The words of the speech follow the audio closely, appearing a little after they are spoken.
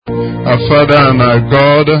Our Father and our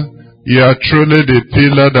God, you are truly the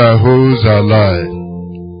pillar that holds our life.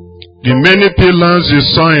 The many pillars you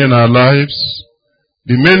saw in our lives,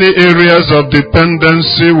 the many areas of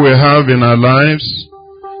dependency we have in our lives,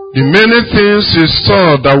 the many things you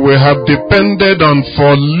saw that we have depended on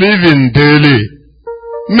for living daily,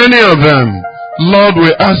 many of them, Lord,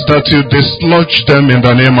 we ask that you dislodge them in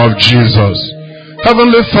the name of Jesus.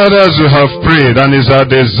 Heavenly Father, as we have prayed and is our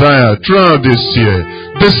desire throughout this year,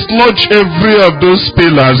 dislodge every of those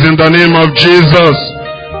pillars in the name of Jesus.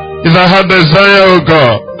 Is our desire, O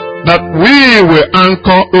God, that we will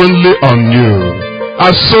anchor only on you.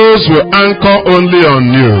 Our souls will anchor only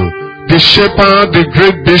on you, the shepherd, the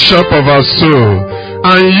great bishop of our soul,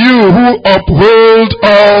 and you who uphold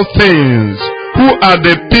all things, who are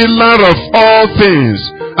the pillar of all things,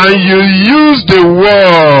 and you use the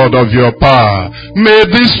word of your power. May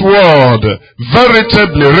this word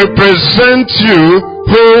veritably represent you,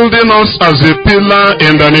 holding us as a pillar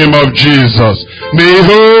in the name of Jesus. May he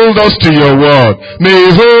hold us to your word. May he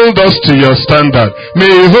hold us to your standard. May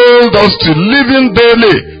he hold us to living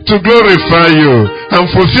daily to glorify you and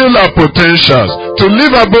fulfill our potentials, to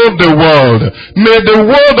live above the world. May the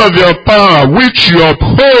word of your power, which you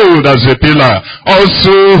uphold as a pillar,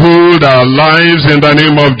 also hold our lives in the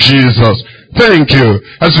name of Jesus. Thank you,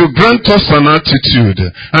 as you grant us an attitude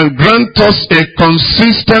and grant us a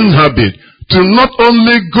consistent habit to not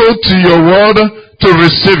only go to your word to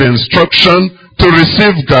receive instruction, to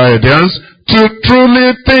receive guidance, to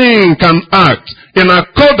truly think and act in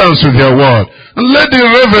accordance with your word. And let the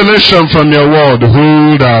revelation from your word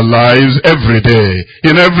hold our lives every day,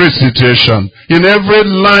 in every situation, in every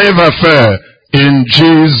life affair. In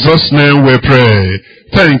Jesus' name we pray.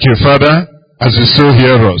 Thank you, Father, as you so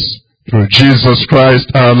hear us. Through Jesus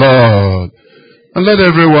Christ our Lord. And let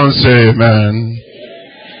everyone say amen.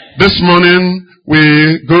 This morning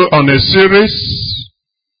we go on a series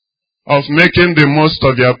of making the most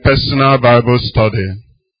of your personal Bible study.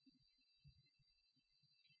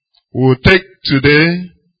 We'll take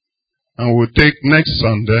today and we'll take next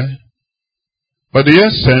Sunday. But the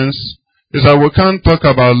essence is that we can't talk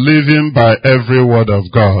about living by every word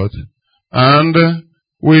of God, and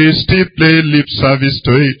we still pay lip service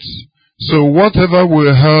to it. So whatever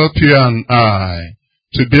will help you and I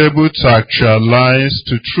to be able to actualize,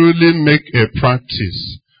 to truly make a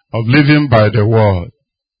practice of living by the word,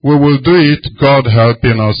 we will do it, God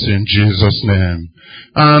helping us in Jesus' name.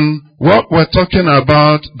 And what we're talking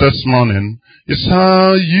about this morning is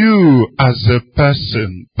how you as a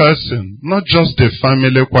person, not just the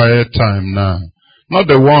family quiet time now, not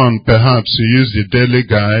the one perhaps you use the daily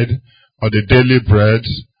guide or the daily bread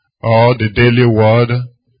or the daily word.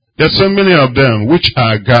 There's so many of them which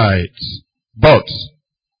are guides, but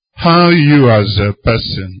how you as a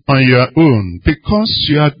person on your own, because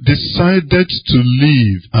you have decided to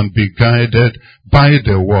live and be guided by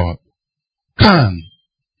the word, can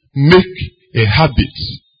make a habit.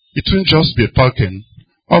 It won't just be talking,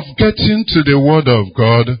 of getting to the word of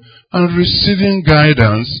God and receiving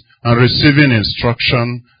guidance and receiving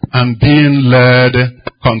instruction and being led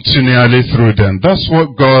continually through them. That's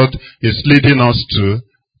what God is leading us to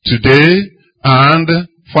today and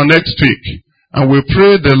for next week. And we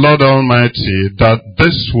pray the Lord Almighty that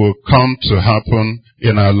this will come to happen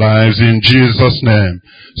in our lives in Jesus' name.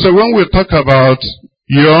 So when we talk about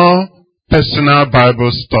your personal Bible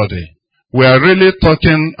study, we are really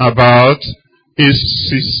talking about a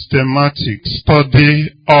systematic study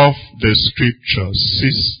of the scriptures.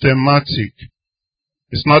 Systematic.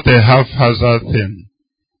 It's not a haphazard thing.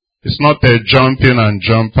 It's not a jump in and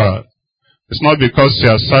jump out. It's not because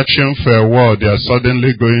you are searching for a word you are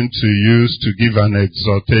suddenly going to use to give an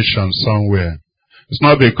exhortation somewhere. It's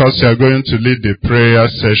not because you are going to lead the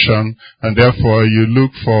prayer session and therefore you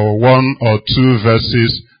look for one or two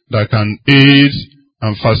verses that can aid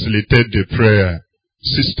and facilitate the prayer.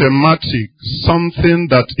 Systematic,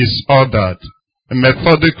 something that is ordered, a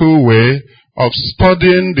methodical way of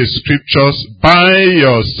studying the scriptures by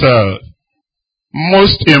yourself.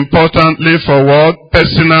 Most importantly for what?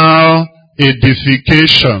 Personal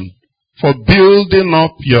edification, for building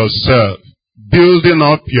up yourself. Building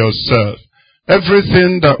up yourself.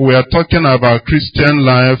 Everything that we are talking about Christian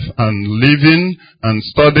life and living and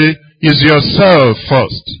study is yourself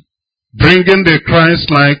first. Bringing the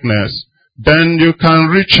Christ-likeness, then you can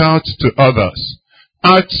reach out to others.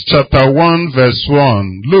 Acts chapter 1 verse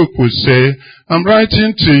 1, Luke will say, I'm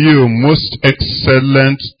writing to you, most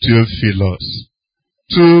excellent Theophilus,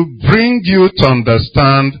 to bring you to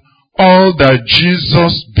understand all that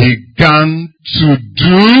Jesus began to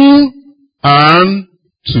do and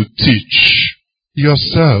to teach.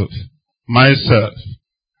 Yourself, myself.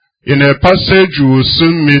 In a passage we will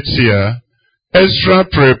soon meet here, Ezra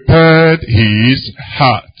prepared his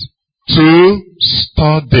heart to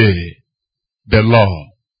study the law.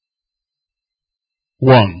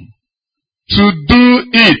 1. To do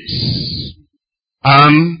it.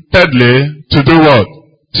 And thirdly, to do what?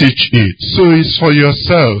 Teach it. So it's for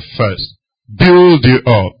yourself first. Build you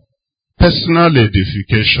up. Personal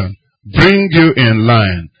edification. Bring you in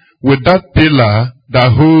line with that pillar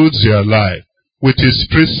that holds your life, with his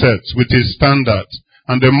precepts, with his standards.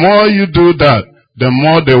 And the more you do that, the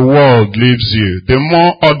more the world leaves you. The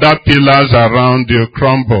more other pillars around you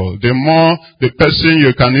crumble. The more the person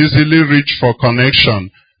you can easily reach for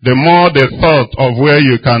connection. The more the thought of where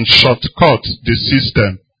you can shortcut the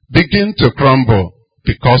system begin to crumble,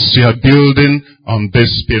 because you are building on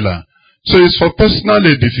this pillar. So it's for personal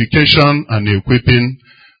edification and equipping,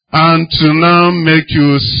 and to now make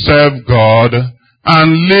you serve God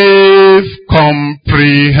and live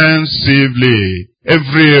comprehensively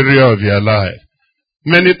every area of your life.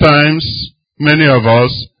 Many times, many of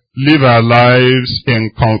us live our lives in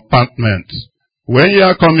compartments. When you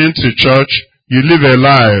are coming to church, you live a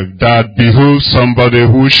life that behooves somebody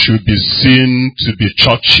who should be seen to be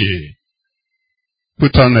churchy.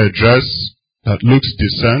 Put on a dress that looks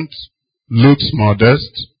decent, looks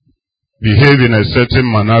modest, behave in a certain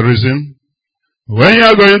mannerism. When you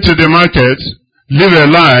are going to the market, live a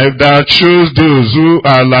life that shows those who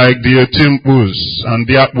are like the Otimpus and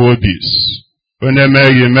the Akbobis. When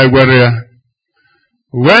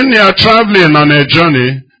you are traveling on a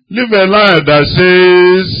journey, live a life that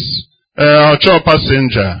says,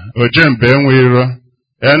 passenger,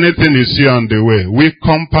 anything you see on the way. We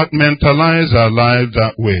compartmentalize our life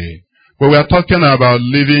that way. But we are talking about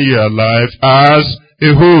living your life as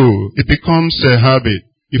a whole. It becomes a habit.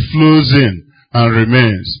 It flows in and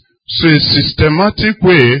remains. So a systematic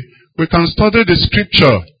way we can study the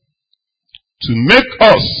scripture to make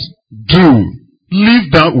us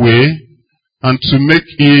live that way, and to make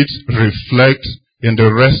it reflect in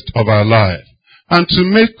the rest of our life. And to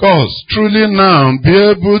make us truly now be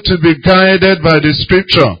able to be guided by the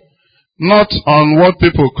scripture, not on what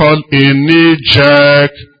people call a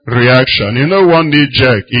knee-jerk reaction. You know what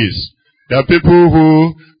knee-jerk is? There are people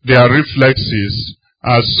who their reflexes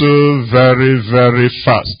are so very, very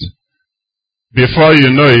fast. Before you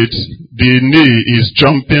know it, the knee is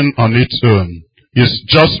jumping on its own. It's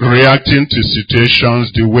just reacting to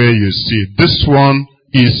situations the way you see. This one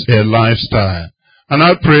is a lifestyle. And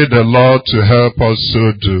I pray the Lord to help us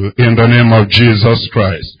so do in the name of Jesus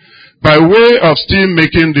Christ. By way of still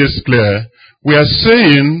making this clear, we are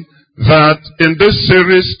saying that in this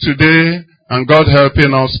series today, and God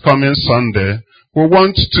helping us coming Sunday, we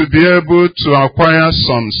want to be able to acquire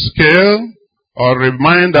some skill or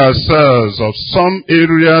remind ourselves of some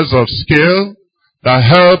areas of skill that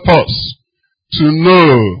help us to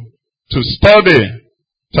know, to study,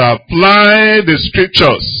 to apply the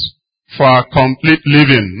scriptures for our complete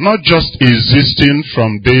living, not just existing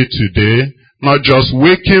from day to day, not just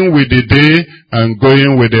waking with the day and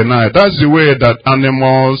going with the night. That's the way that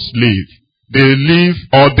animals live. They live,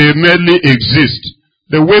 or they merely exist.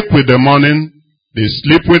 They wake with the morning, they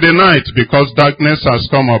sleep with the night because darkness has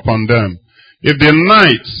come upon them. If the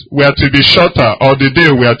night were to be shorter or the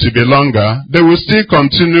day were to be longer, they will still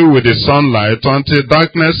continue with the sunlight until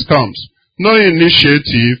darkness comes. No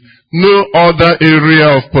initiative, no other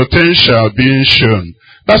area of potential being shown.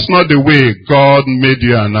 That's not the way God made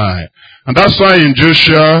you and I. And that's why in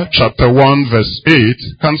Joshua chapter 1 verse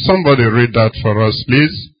 8, can somebody read that for us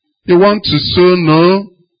please? You want to so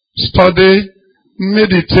know, study,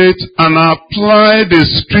 meditate, and apply the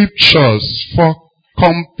scriptures for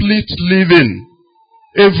complete living.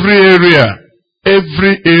 Every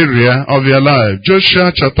area of your life.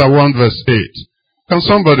 Joshua chapter 1 verse 8. Can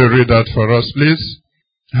somebody read that for us please?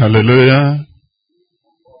 Hallelujah.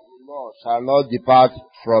 The law shall not depart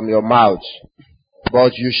from your mouth,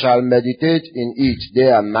 but you shall meditate in it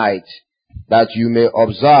day and night, that you may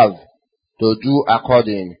observe to do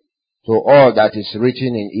according to all that is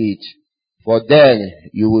written in it. For then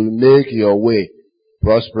you will make your way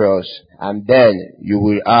prosperous, and then you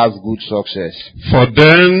will have good success. For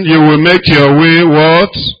then you will make your way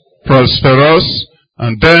what? Prosperous,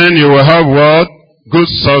 and then you will have what? Good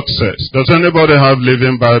success. Does anybody have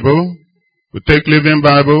Living Bible? We take Living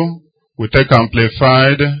Bible, we take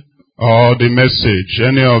Amplified, or the Message,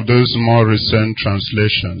 any of those more recent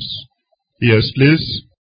translations. Yes, please.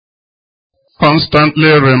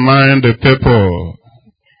 Constantly remind the people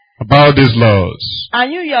about these laws.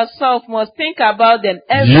 And you yourself must think about them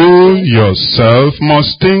every You day. yourself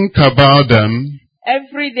must think about them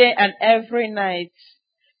Every day and every night,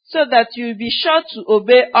 so that you will be sure to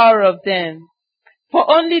obey all of them. For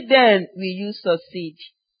only then will you succeed.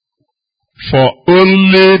 For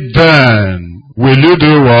only then will you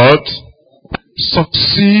do what?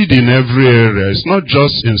 Succeed in every area. It's not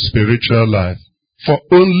just in spiritual life. For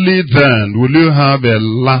only then will you have a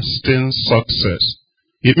lasting success.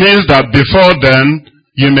 It means that before then,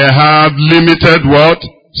 you may have limited what?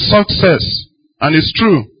 Success. And it's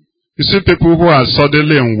true. You see people who are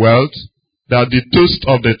suddenly in wealth, they are the toast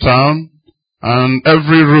of the town, and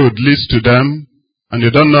every road leads to them, and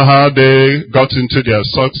you don't know how they got into their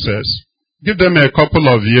success. Give them a couple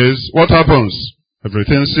of years, what happens?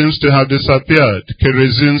 Everything seems to have disappeared.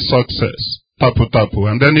 Kerosene success. Tapu tapu.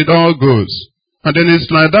 And then it all goes. And then it's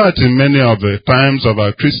like that in many of the times of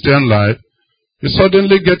our Christian life. You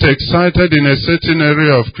suddenly get excited in a certain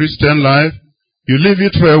area of Christian life. You leave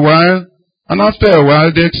it for a while. And after a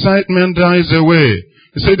while, the excitement dies away.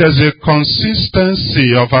 You see, there's a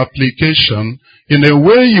consistency of application. In a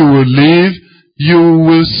way you will live, you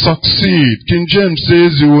will succeed. King James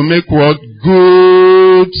says you will make what?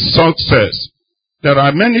 Good success. There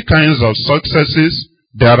are many kinds of successes.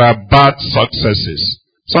 There are bad successes.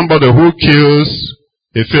 Somebody who kills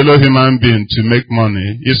a fellow human being to make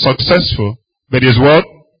money is successful, but is what?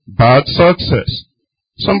 Bad success.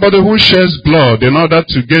 Somebody who sheds blood in order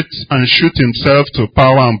to get and shoot himself to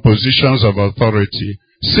power and positions of authority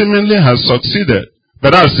seemingly has succeeded,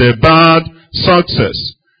 but that's a bad success.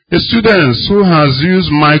 The students who has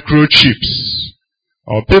used microchips,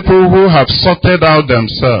 or people who have sorted out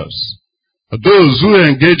themselves, those who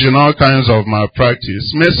engage in all kinds of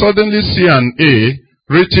malpractice may suddenly see an A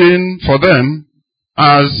written for them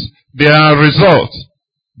as their result.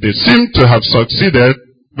 They seem to have succeeded,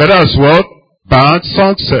 but that's what? Bad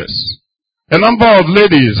success. A number of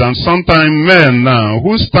ladies and sometimes men now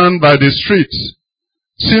who stand by the streets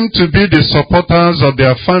seem to be the supporters of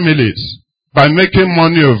their families by making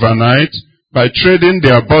money overnight, by trading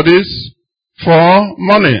their bodies for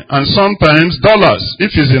money and sometimes dollars.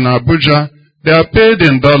 If it's in Abuja, they are paid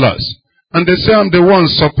in dollars. And they say, I'm the one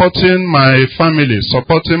supporting my family,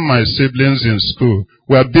 supporting my siblings in school.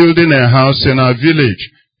 We are building a house in our village.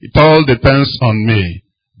 It all depends on me.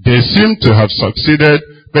 They seem to have succeeded,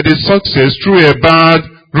 but it's success through a bad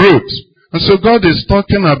route. And so God is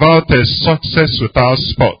talking about a success without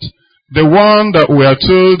spot. The one that we are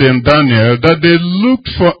told in Daniel that they looked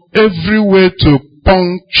for every way to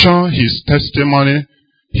puncture his testimony,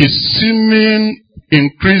 his seeming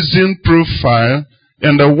increasing profile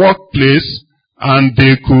in the workplace, and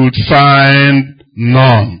they could find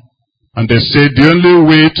none. And they said the only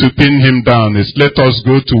way to pin him down is let us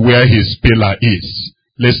go to where his pillar is.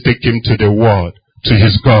 Let's take him to the word, to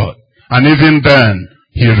his God. And even then,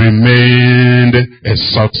 he remained a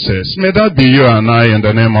success. May that be you and I in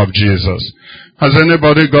the name of Jesus. Has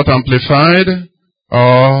anybody got amplified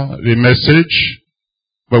or the message?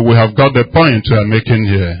 But we have got the point we are making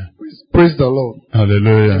here. Praise the Lord.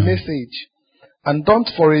 Hallelujah. The message. And don't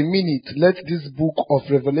for a minute let this book of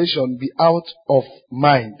Revelation be out of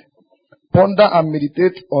mind. Ponder and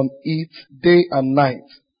meditate on it day and night.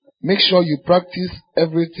 Make sure you practice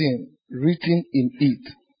everything written in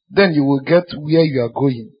it. Then you will get where you are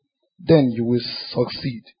going. Then you will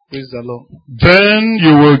succeed. Praise the Lord. Then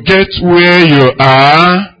you will get where you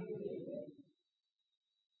are.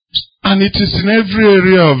 And it is in every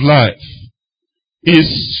area of life.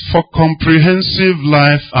 It's for comprehensive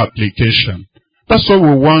life application. That's what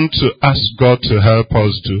we want to ask God to help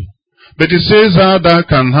us do. But it says how that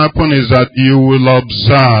can happen is that you will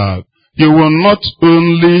observe. You will not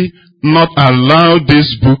only not allow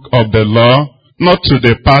this book of the law not to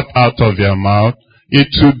depart out of your mouth. It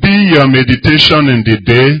will be your meditation in the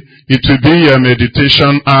day. It will be your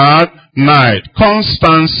meditation at night.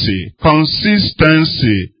 Constancy,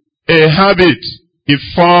 consistency, a habit. It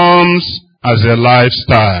forms as a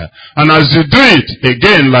lifestyle. And as you do it,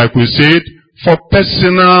 again, like we said, for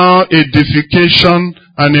personal edification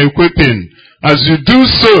and equipping. As you do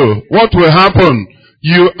so, what will happen?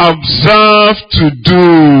 You observe to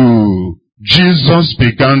do. Jesus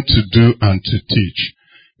began to do and to teach.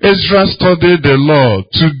 Ezra studied the law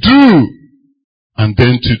to do and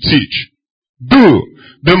then to teach. Do.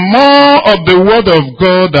 The more of the word of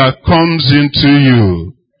God that comes into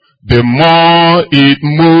you, the more it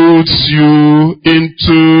molds you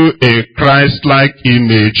into a Christ-like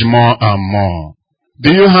image more and more.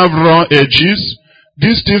 Do you have raw edges? Do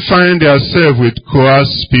you still find yourself with coarse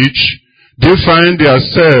speech? Do you find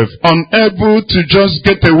yourself unable to just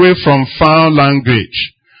get away from foul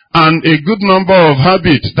language and a good number of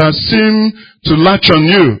habits that seem to latch on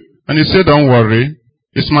you? And you say, don't worry,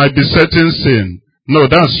 it's my besetting sin. No,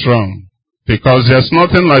 that's wrong. Because there's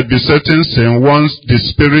nothing like besetting sin once the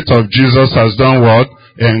Spirit of Jesus has done what?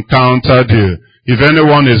 Encountered you. If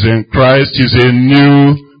anyone is in Christ, he's a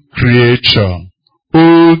new creature.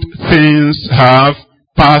 Old things have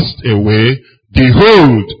passed away.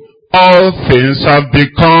 Behold, all things have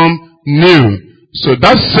become new. So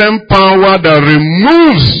that same power that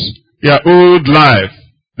removes your old life,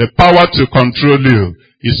 the power to control you,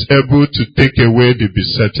 is able to take away the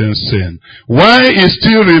besetting sin. Why it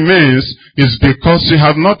still remains is because you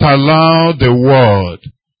have not allowed the word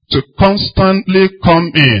to constantly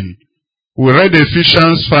come in. We read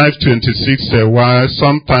Ephesians 5:26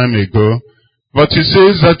 some time ago, but it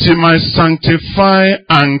says that you might sanctify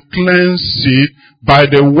and cleanse it by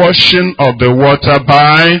the washing of the water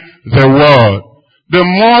by the word. The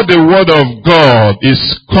more the word of God is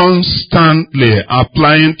constantly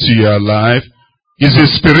applying to your life, is a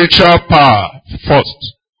spiritual power first.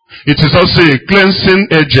 It is also a cleansing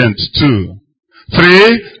agent too.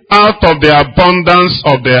 3, out of the abundance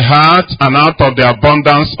of the heart and out of the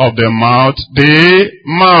abundance of the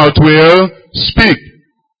mouth will speak.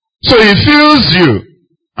 So it fills you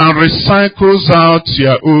and recycles out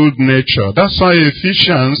your old nature. That's why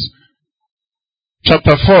Ephesians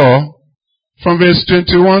chapter 4, from verse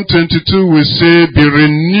 21-22, we say, be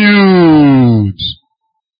renewed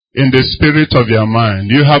in the spirit of your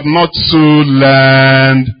mind. You have not so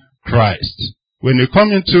learned Christ. When you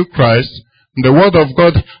come into Christ, the word of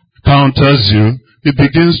God counters you. It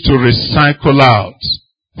begins to recycle out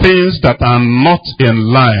things that are not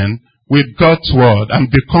in line with God's word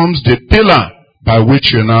and becomes the pillar by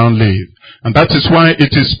which you now live. And that is why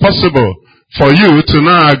it is possible for you to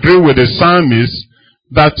now agree with the psalmist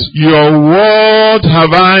that your word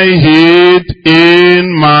have I hid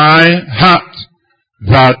in my heart,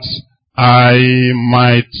 that I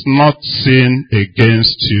might not sin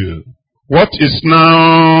against you. What is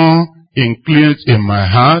now included in my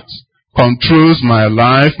heart, controls my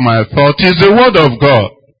life, my thought, is the word of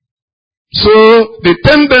God. So the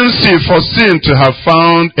tendency for sin to have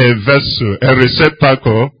found a vessel, a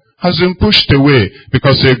receptacle, has been pushed away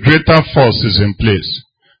because a greater force is in place.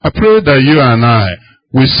 I pray that you and I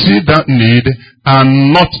will see that need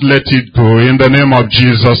and not let it go in the name of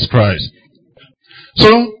Jesus Christ.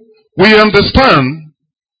 So, we understand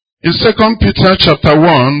in 2 Peter chapter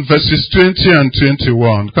 1, verses 20 and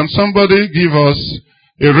 21. Can somebody give us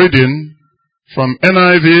a reading from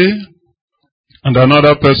NIV and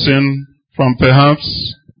another person from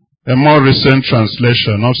perhaps a more recent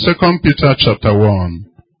translation of 2 Peter chapter 1,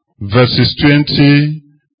 verses 20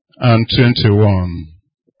 and 21.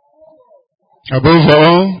 Above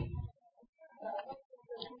all,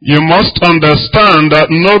 you must understand that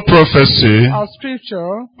no prophecy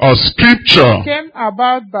or scripture came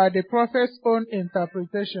about by the prophet's own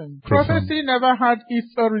interpretation. Prophecy never had its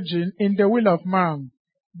origin in the will of man,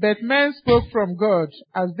 but men spoke from God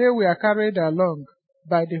as they were carried along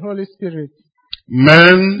by the Holy Spirit.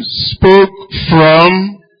 Men spoke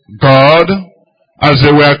from God as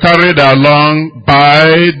they were carried along by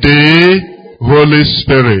the Holy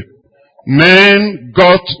Spirit. Men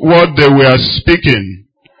got what they were speaking.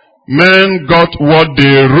 Men got what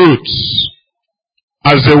they wrote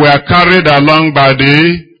as they were carried along by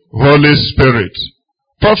the Holy Spirit.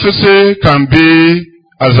 Prophecy can be,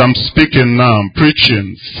 as I'm speaking now,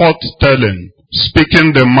 preaching, forth-telling,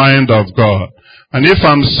 speaking the mind of God. And if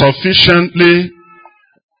I'm sufficiently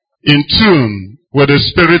in tune with the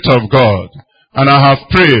Spirit of God, and I have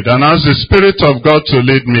prayed and asked the Spirit of God to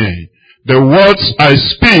lead me, the words I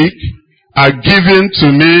speak are given to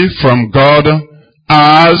me from God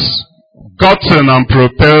as gotten and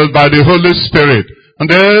propelled by the Holy Spirit. And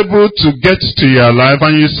they're able to get to your life.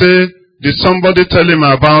 And you say, did somebody tell him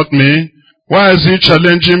about me? Why is he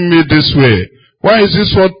challenging me this way? Why is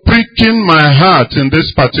this word pricking my heart in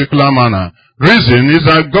this particular manner? Reason is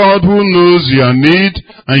that God, who knows your need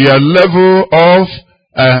and your level of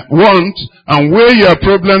want and where your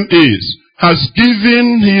problem is, has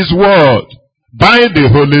given his word by the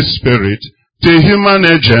Holy Spirit to a human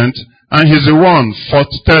agent, and he's the one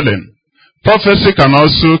forth-telling. Prophecy can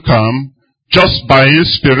also come just by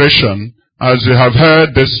inspiration, as you have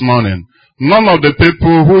heard this morning. None of the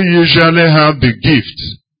people who usually have the gift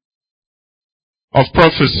of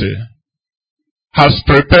prophecy has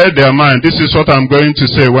prepared their mind. This is what I'm going to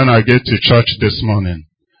say when I get to church this morning.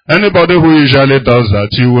 Anybody who usually does that,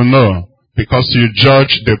 you will know, because you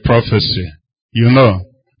judge the prophecy. You know.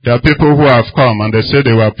 There are people who have come and they say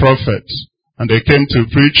they were prophets, and they came to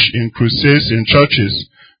preach in crusades, in churches,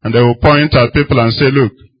 and they will point at people and say,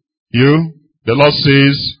 look, the Lord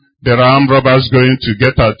says there are armed robbers going to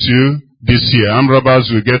get at you this year. Armed robbers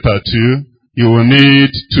will get at you. you will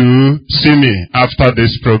need to see me after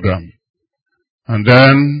this program. And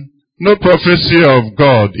then, no prophecy of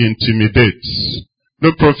God intimidates.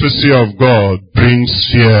 No prophecy of God brings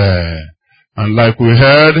fear. And like we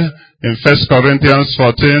heard in 1 Corinthians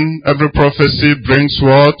 14, every prophecy brings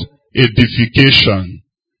what? Edification.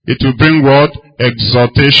 It will bring what?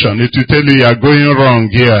 Exhortation. It will tell you are going wrong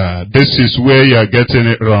here. This is where you are getting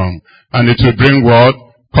it wrong. And it will bring what?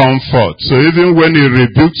 Comfort. So even when it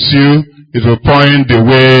rebukes you, it will point the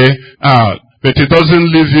way out. But it doesn't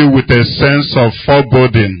leave you with a sense of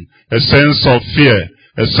foreboding, a sense of fear,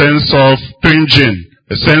 a sense of cringing,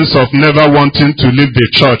 a sense of never wanting to leave the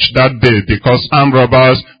church that day because armed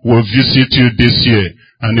robbers will visit you this year.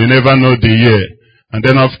 And you never know the year. And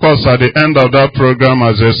then of course at the end of that program,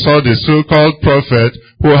 as I saw the so-called prophet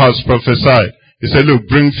who has prophesied, he said, look,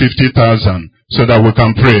 bring 50,000 so that we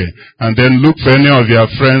can pray. And then look for any of your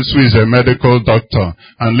friends who is a medical doctor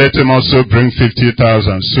and let him also bring 50,000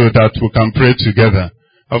 so that we can pray together.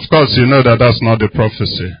 Of course, you know that that's not the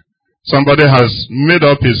prophecy. Somebody has made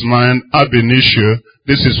up his mind, ab initio,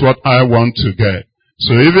 this is what I want to get.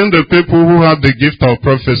 So even the people who have the gift of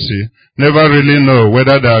prophecy never really know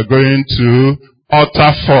whether they are going to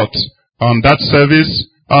utter forth on that service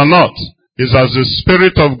or not. It's as the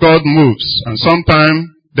Spirit of God moves. And sometimes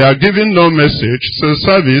they are giving no message, so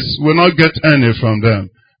service will not get any from them.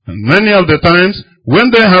 And many of the times, when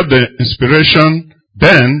they have the inspiration,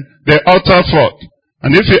 then they utter forth.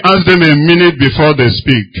 And if you ask them a minute before they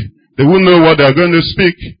speak, they won't know what they are going to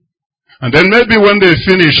speak. And then maybe when they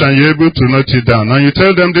finish and you're able to note it down, and you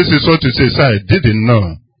tell them this is what you say, I didn't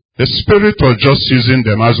know. The Spirit was just using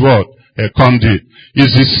them as what? A conduit.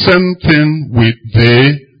 It's the same thing with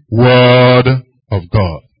the Word of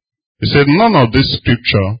God. He said none of this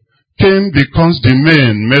scripture came because the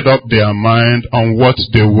men made up their mind on what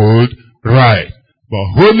they would write.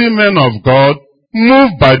 But holy men of God,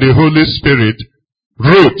 moved by the Holy Spirit,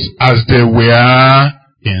 wrote as they were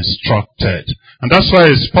instructed. And that's why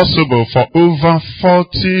it's possible for over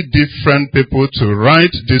 40 different people to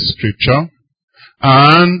write this scripture,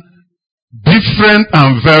 and different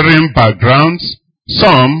and varying backgrounds.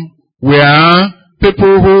 Some were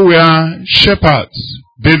people who were shepherds.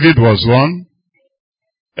 David was one.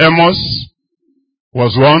 Amos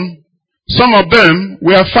was one. Some of them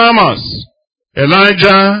were farmers.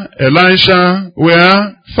 Elijah, Elisha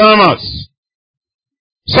were farmers.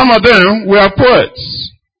 Some of them were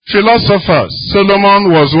poets, philosophers.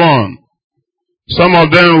 Solomon was one. Some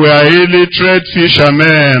of them were illiterate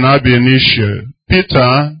fishermen ab initio.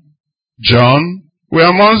 Peter, John were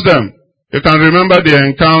amongst them. You can remember the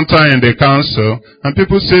encounter in the council, and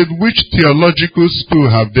people said, which theological school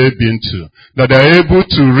have they been to, that they are able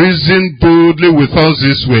to reason boldly with us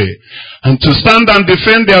this way, and to stand and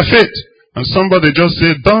defend their faith? And somebody just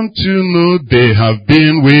said, don't you know they have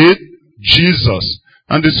been with Jesus?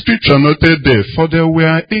 And the scripture noted there, for they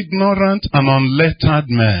were ignorant and unlettered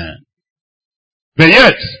men. But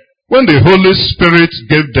yet, when the Holy Spirit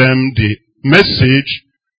gave them the message,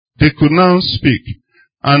 they could now speak.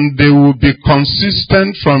 And they will be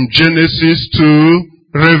consistent from Genesis to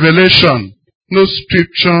Revelation. No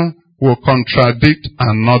scripture will contradict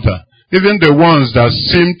another. Even the ones that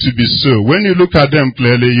seem to be so, when you look at them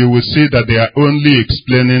clearly, you will see that they are only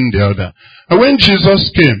explaining the other. And when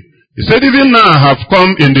Jesus came, he said, even now I have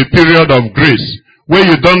come in the period of grace, where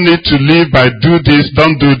you don't need to live by do this,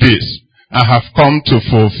 don't do this. I have come to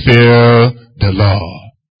fulfill the law.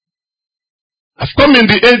 I've come in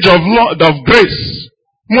the age of grace.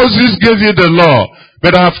 Moses gave you the law,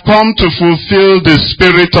 but I have come to fulfill the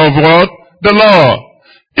spirit of what? The law.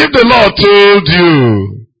 If the law told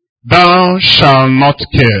you, thou shalt not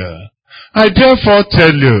kill, I therefore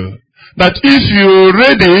tell you that if you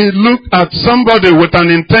already look at somebody with an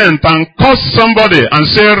intent and curse somebody and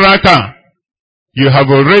say raka, you have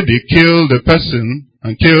already killed the person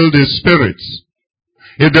and killed his spirits.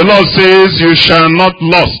 If the law says you shall not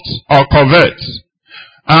lust or covet,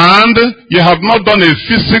 and you have not done a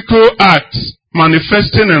physical act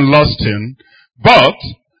manifesting in lusting, but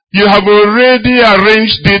you have already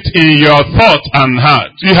arranged it in your thought and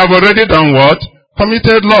heart. You have already done what?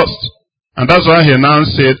 Committed lust. And that's why he now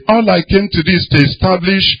said, all I came to do is to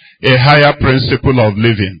establish a higher principle of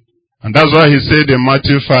living. And that's why he said in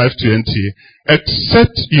Matthew 5:20,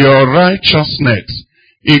 except your righteousness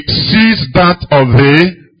exceeds that of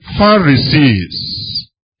the Pharisees,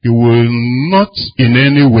 you will not in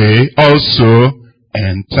any way also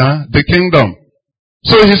enter the kingdom.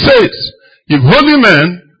 So he says, if holy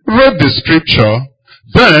men read the scripture,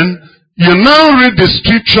 then you now read the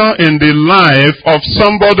scripture in the life of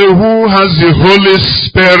somebody who has the Holy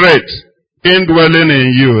Spirit. indwelling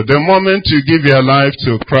in you, the moment you give your life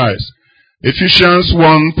to Christ. Ephesians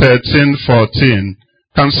 1:13-14.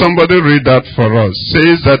 Can somebody read that for us?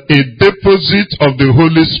 Says that a deposit of the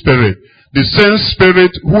Holy Spirit, the same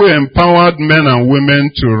Spirit who empowered men and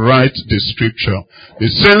women to write the Scripture, the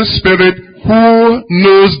same Spirit who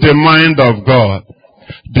knows the mind of God,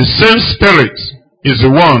 the same Spirit is the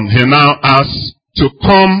one He now asks to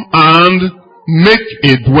come and make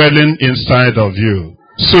a dwelling inside of you.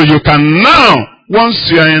 So you can now, once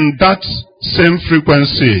you are in that same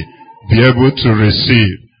frequency, be able to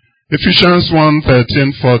receive. Ephesians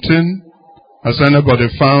 1:13-14. Has anybody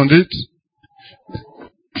found it?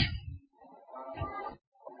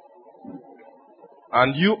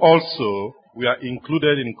 And you also were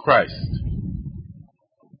included in Christ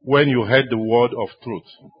when you heard the word of truth,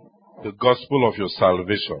 the gospel of your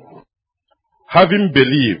salvation. Having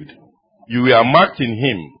believed, you were marked in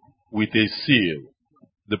Him with a seal,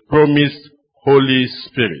 the promised Holy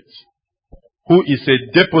Spirit, who is a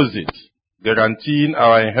deposit guaranteeing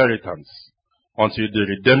our inheritance until the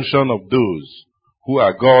redemption of those who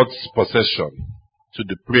are God's possession, to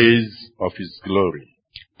the praise of His glory.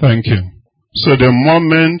 Thank you. So the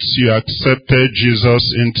moment you accepted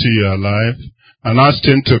Jesus into your life and asked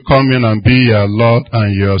Him to come in and be your Lord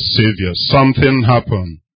and your Savior, something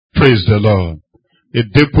happened. Praise the Lord. A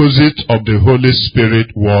deposit of the Holy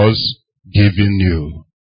Spirit was given you.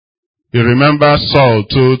 You remember Saul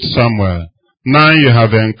told Samuel, now you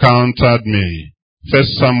have encountered me. 1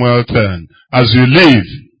 Samuel 10. As you live,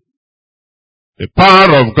 the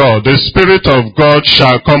power of God, the Spirit of God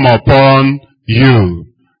shall come upon you,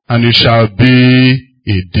 and you shall be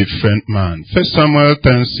a different man. 1 Samuel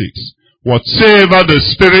 10:6. Whatsoever the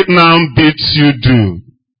Spirit now bids you do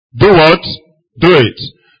what? Do it.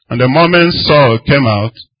 And the moment Saul came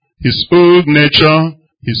out, his old nature,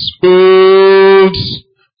 his old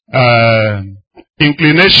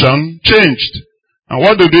inclination changed. And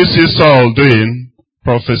what did we see Saul doing?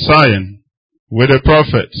 Prophesying with the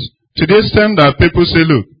prophets. To the extent that people say,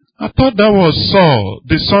 look, I thought that was Saul,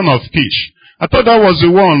 the son of Kish. I thought that was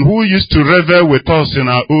the one who used to revel with us in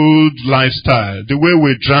our old lifestyle. The way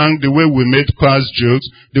we drank, the way we made class jokes,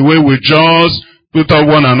 the way we just put on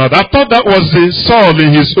one another. I thought that was the Saul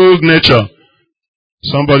in his old nature.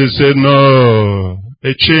 Somebody said, no,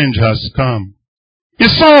 a change has come.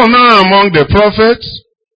 Is Saul now among the prophets?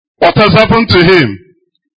 What has happened to him?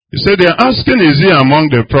 He said, they are asking, is he among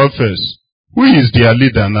the prophets? Who is their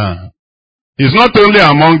leader now? He's not only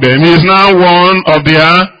among them, he is now one of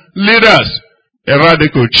their leaders. A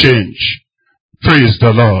radical change. Praise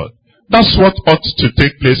the Lord. That's what ought to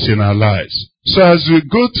take place in our lives. So as we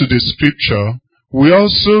go to the Scripture, we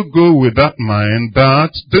also go with that mind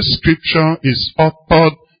that the Scripture is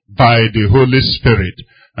authored by the Holy Spirit.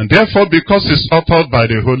 And therefore, because it's authored by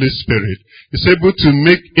the Holy Spirit, it's able to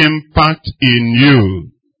make impact in you.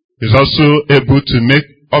 It's also able to make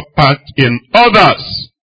impact in others.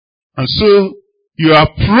 And so, you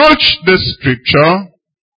approach the Scripture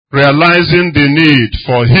realizing the need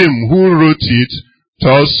for Him who wrote it to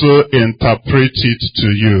also interpret it to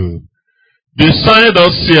you. Beside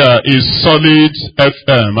us here is Solid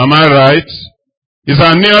FM. Am I right? It's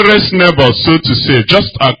our nearest neighbor, so to say,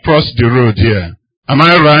 just across the road here. Am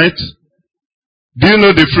I right? Do you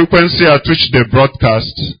know the frequency at which they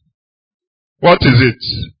broadcast? What is it?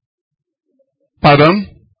 Pardon?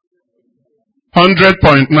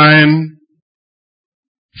 100.9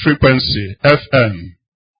 frequency, FM.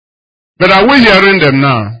 But are we hearing them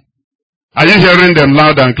now? Are you hearing them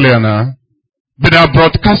loud and clear now? But they are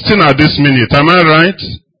broadcasting at this minute. Am I right?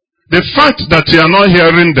 The fact that you are not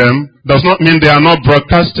hearing them does not mean they are not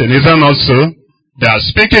broadcasting. Is that not so? They are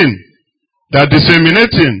speaking. They are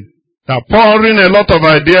disseminating. They are pouring a lot of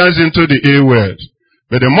ideas into the airwaves.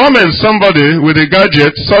 But the moment somebody with a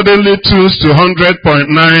gadget suddenly tunes to 100.9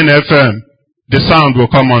 FM, the sound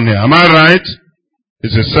will come on here. Am I right?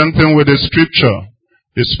 It's the same thing with the Scripture.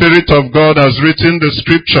 The Spirit of God has written the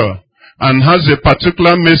Scripture and has a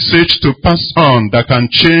particular message to pass on that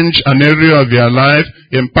can change an area of your life,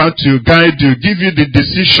 impact you, guide you, give you the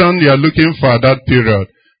decision you are looking for at that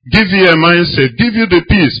period. Give you a mindset, give you the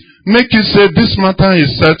peace, make you say this matter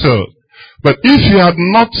is settled. But if you have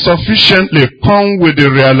not sufficiently come with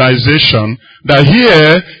the realization that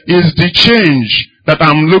here is the change that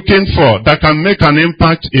I'm looking for, that can make an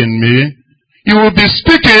impact in me, you will be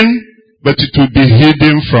speaking, but it will be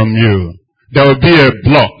hidden from you. There will be a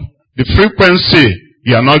block. The frequency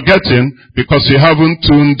you are not getting because you haven't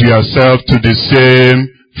tuned yourself to the same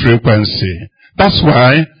frequency. That's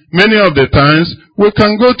why many of the times we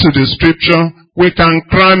can go to the Scripture, we can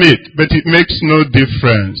cram it, but it makes no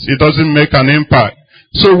difference. It doesn't make an impact.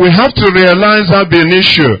 So we have to realize that be an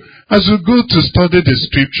issue. As we go to study the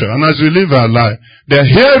scripture and as we live our life, the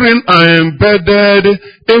herein are embedded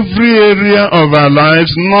every area of our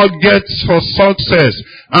lives, nuggets for success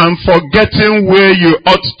and for getting where you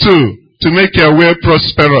ought to make your way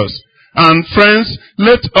prosperous. And friends,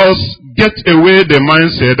 let us get away the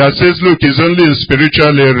mindset that says, look, it's only in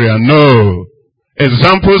spiritual area. No.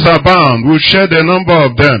 Examples abound. We'll share the number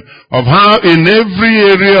of them, of how in every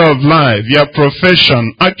area of life, your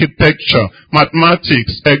profession, architecture,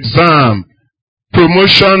 mathematics, exam,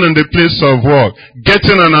 promotion in the place of work,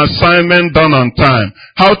 getting an assignment done on time,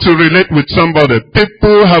 how to relate with somebody.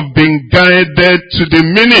 People have been guided to the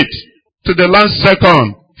minute, to the last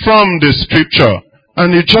second from the scripture.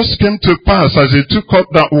 And it just came to pass as he took up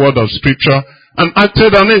that word of scripture and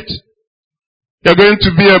acted on it. You're going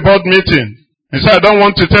to be a board meeting. He said, I don't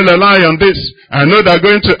want to tell a lie on this. I know they're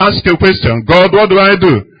going to ask a question. God, what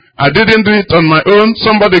do? I didn't do it on my own.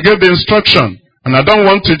 Somebody gave the instruction. And I don't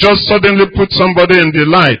want to just suddenly put somebody in the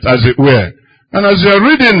light, as it were. And as you're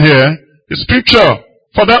reading here, the scripture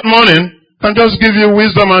for that morning can just give you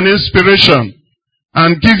wisdom and inspiration.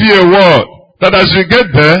 And give you a word that as you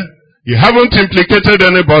get there, you haven't implicated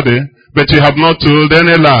anybody, but you have not told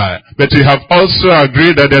any lie. But you have also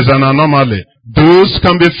agreed that there's an anomaly. Those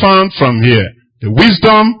can be found from here. The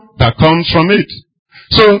wisdom that comes from it.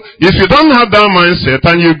 So, if you don't have that mindset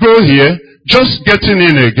and you go here, just getting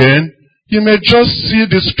in again, you may just see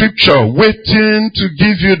the scripture waiting to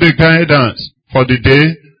give you the guidance for the day,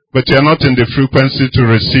 but you're not in the frequency to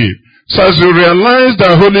receive. So as you realize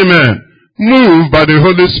that holy men move by the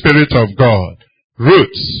Holy Spirit of God,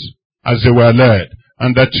 roots as they were led,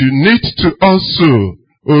 and that you need to also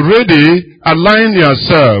already align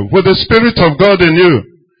yourself with the Spirit of God in you.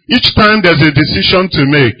 Each time there's a decision to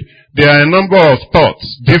make, there are a number of thoughts,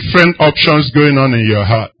 different options going on in your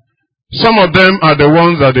heart. Some of them are the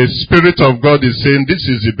ones that the Spirit of God is saying, this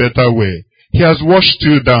is the better way. He has washed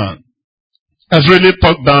you down. Has really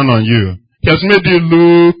talked down on you. He has made you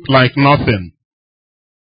look like nothing.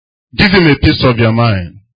 Give him a piece of your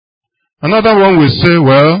mind. Another one will say,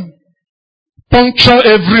 well, puncture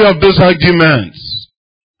every of those arguments.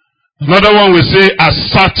 Another one will say,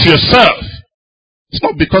 assert yourself. It's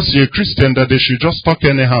not because you're a Christian that they should just talk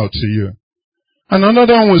anyhow to you. And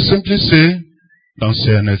another one will simply say, don't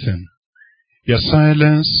say anything. Your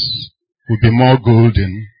silence will be more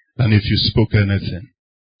golden than if you spoke anything.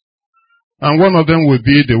 And one of them will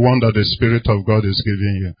be the one that the Spirit of God is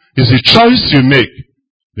giving you. It's a choice you make.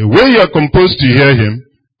 The way you're composed to hear him,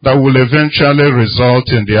 that will eventually result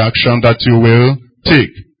in the action that you will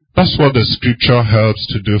take. That's what the scripture helps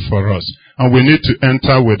to do for us. And we need to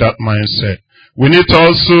enter with that mindset. We need to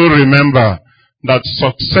also remember that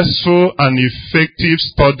successful and effective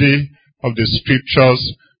study of the scriptures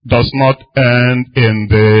does not end in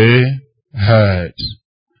the head.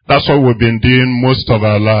 That's what we've been doing most of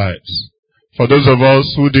our lives. For those of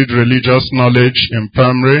us who did religious knowledge in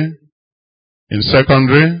primary, in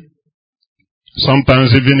secondary,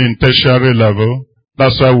 sometimes even in tertiary level,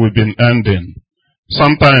 that's where we've been ending.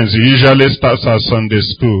 Sometimes it usually starts at Sunday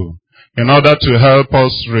school. In order to help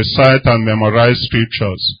us recite and memorize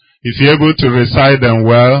scriptures, if you're able to recite them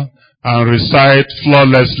well and recite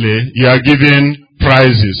flawlessly, you are given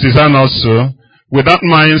prizes. Is that not so? With that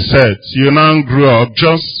mindset, you now grow up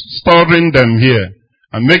just storing them here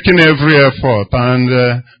and making every effort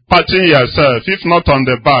and patting yourself, if not on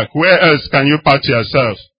the back. Where else can you pat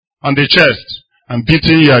yourself? On the chest, and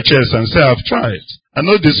beating your chest and say, I've tried. I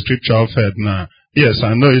know this scripture off head now. Yes,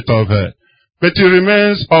 I know it off head. But it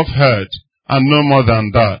remains off head and no more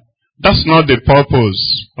than that. That's not the purpose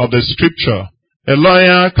of the scripture. A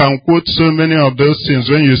lawyer can quote so many of those things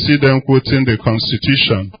when you see them quoting the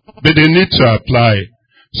Constitution, but they need to apply.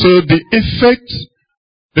 So the effect,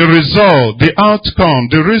 the result, the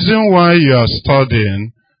outcome, the reason why you are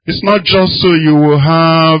studying, it's not just so you will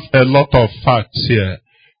have a lot of facts here.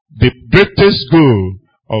 The greatest goal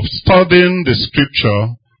of studying the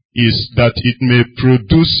scripture is that it may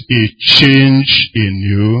produce a change in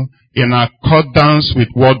you in accordance with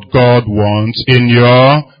what God wants in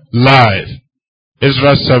your life.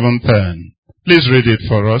 Ezra 7:10. Please read it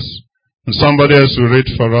for us. And somebody else will read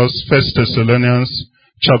for us 1 Thessalonians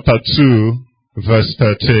chapter 2, verse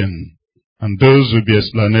 13. And those will be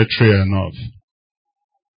explanatory enough.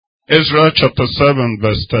 Ezra chapter 7,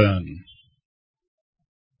 verse 10.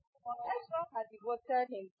 Ezra had devoted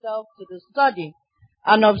himself to the study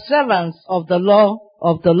and observance of the law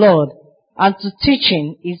of the Lord, and to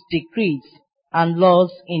teaching his decrees and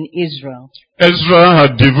laws in Israel. Ezra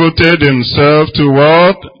had devoted himself to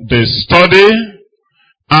what? The study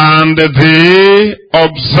and the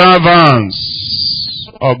observance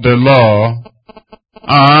of the law,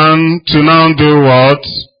 and to now do what?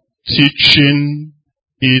 Teaching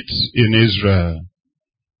it in Israel.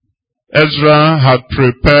 Ezra had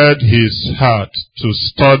prepared his heart to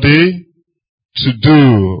study, to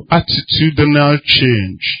do attitudinal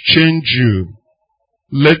change you.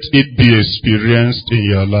 Let it be experienced in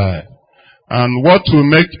your life. And what will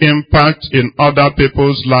make impact in other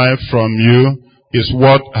people's life from you is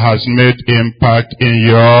what has made impact in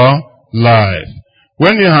your life.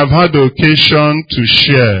 When you have had occasion to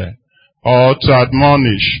share, or to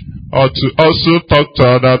admonish, or to also talk to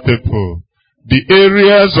other people, the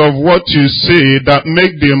areas of what you say that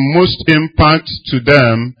make the most impact to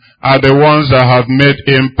them are the ones that have made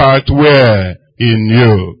impact where? In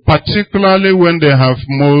you. Particularly when they have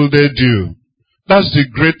molded you. That's the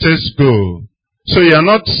greatest goal. So you are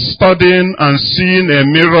not studying and seeing a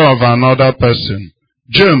mirror of another person.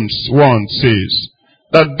 James 1 says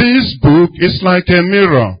that this book is like a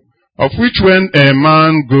mirror, of which when a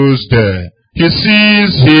man goes there, he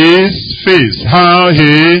sees his face, how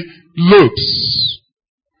he looks.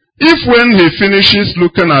 If when he finishes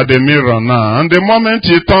looking at the mirror now, and the moment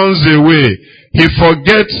he turns away, he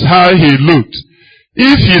forgets how he looked.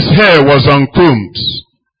 If his hair was uncombed,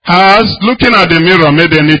 has looking at the mirror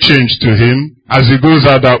made any change to him as he goes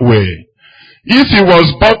out that way? If he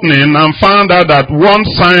was buttoning and found out that one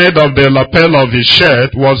side of the lapel of his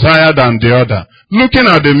shirt was higher than the other, looking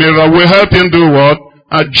at the mirror will help him do what?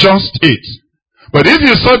 Adjust it. But if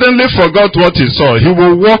he suddenly forgot what he saw, he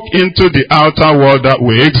will walk into the outer world that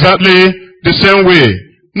way, exactly the same way.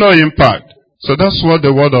 No impact. So that's what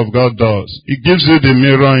the Word of God does. It gives you the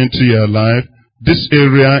mirror into your life. This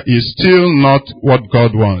area is still not what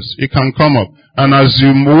God wants. It can come up. And as you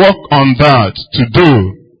work on that to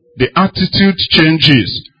do, the attitude changes.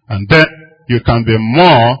 And then you can be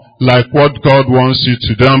more like what God wants you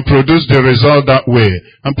to do and produce the result that way.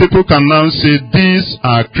 And people can now say, these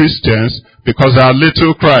are Christians because they are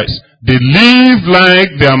little Christ. They live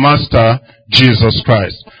like their master, Jesus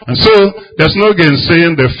Christ. And so, there's no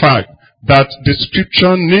gainsaying the fact that the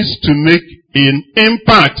scripture needs to make an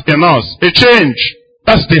impact in us, a change.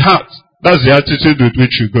 That's the heart. That's the attitude with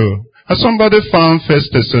which you go. Has somebody found 1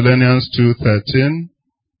 Thessalonians 2:13?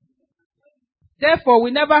 Therefore,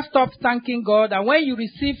 we never stopped thanking God, and when you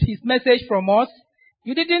received his message from us,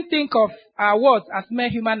 you didn't think of our words as mere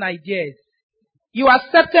human ideas. You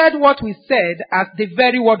accepted what we said as the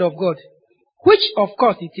very word of God, which of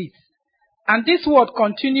course it is. And this word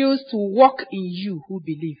continues to work in you who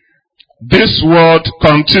believe. This word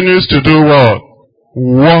continues to do what?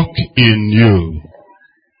 Work in you.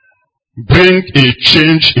 Bring a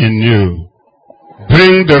change in you.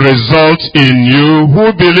 Bring the result in you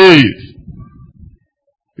who believe.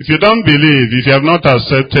 If you don't believe, if you have not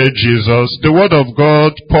accepted Jesus, the word of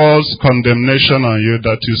God pours condemnation on you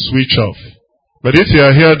that you switch off. But if you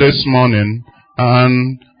are here this morning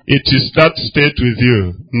and it is that state with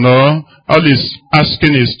you, no, all he's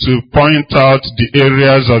asking is to point out the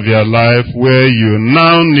areas of your life where you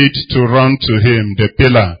now need to run to him, the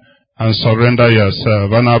pillar, and surrender yourself.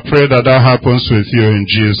 And I pray that that happens with you in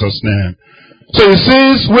Jesus' name. So he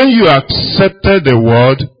says, when you accepted the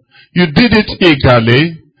word, you did it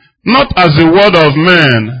eagerly, not as a word of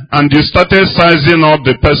man, and you started sizing up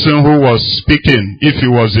the person who was speaking, if he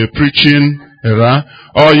was a preaching era,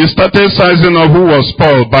 or you started sizing up who was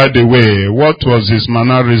Paul, by the way, what was his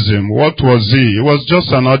mannerism, what was he? He was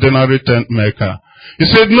just an ordinary tent maker. He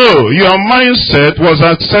said, no, your mindset was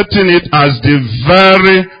accepting it as the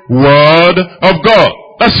very word of God.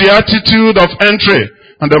 That's the attitude of entry.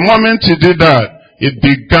 And the moment he did that, it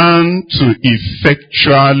began to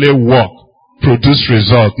effectually work, produce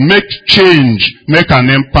result, make change, make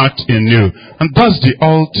an impact in you. And that's the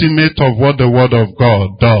ultimate of what the Word of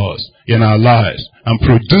God does in our lives, and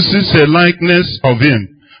produces a likeness of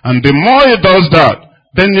him. And the more it does that,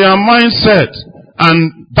 then your mindset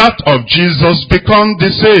and that of Jesus become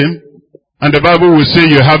the same. And the Bible will say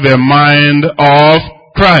you have a mind of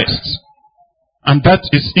Christ. And that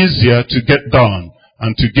is easier to get done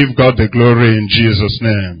and to give God the glory in Jesus'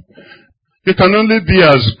 name. You can only be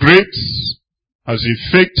as great, as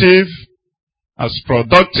effective, as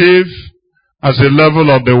productive, as the level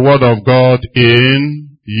of the Word of God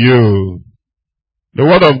in you. The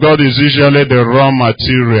Word of God is usually the raw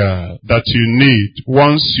material that you need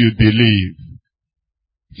once you believe.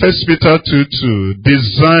 1 Peter 2:2,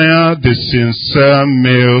 desire the sincere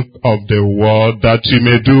milk of the Word that you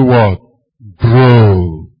may do what?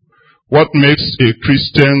 Grow. What makes a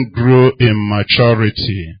Christian grow in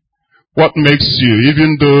maturity? What makes you,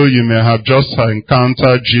 even though you may have just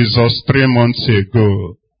encountered Jesus 3 months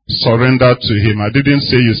ago, surrendered to Him. I didn't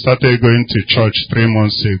say you started going to church 3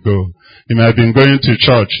 months ago. You may have been going to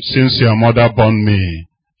church since your mother born me.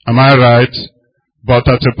 Am I right? But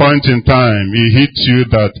at a point in time, it hit you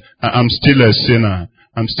that I'm still a sinner.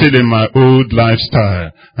 I'm still in my old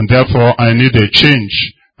lifestyle. And therefore, I need a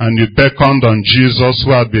change. And you beckoned on Jesus,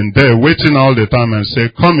 who had been there waiting all the time, and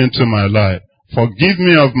said, come into my life. Forgive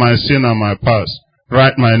me of my sin and my past.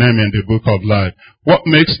 Write my name in the book of life. What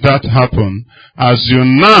makes that happen? As you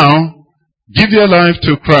now give your life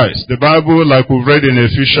to Christ, the Bible, like we've read in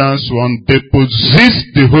Ephesians 1, deposits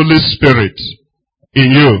the Holy Spirit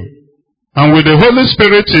in you. And with the Holy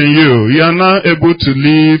Spirit in you, you are now able to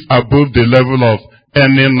live above the level of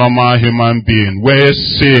any normal human being, where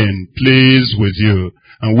sin plays with you,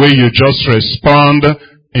 and where you just respond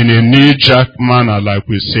in a knee-jerk manner, like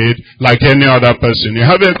we said, like any other person. You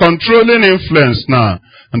have a controlling influence now.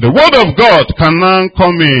 And the Word of God can now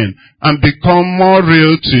come in and become more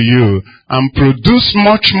real to you and produce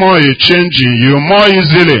much more a change in you more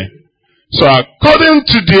easily. So according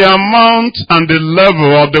to the amount and the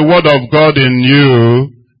level of the Word of God in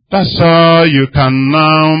you, that's how you can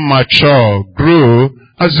now mature, grow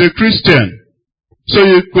as a Christian. So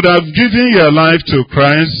you could have given your life to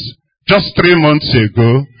Christ just 3 months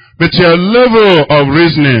ago, but your level of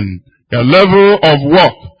reasoning, your level of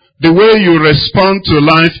work, the way you respond to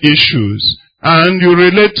life issues, and you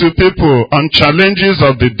relate to people on challenges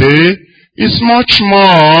of the day is much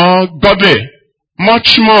more godly,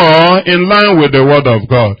 much more in line with the Word of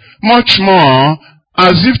God, much more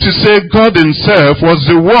as if to say God Himself was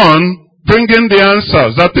the one bringing the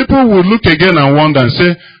answers, that people will look again and wonder and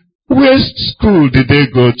say, where school did they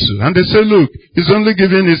go to? And they say, look, he's only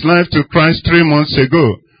given his life to Christ 3 months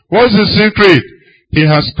ago. What's the secret? He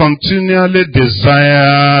has continually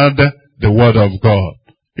desired the Word of God.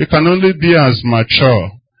 You can only be as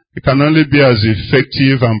mature. You can only be as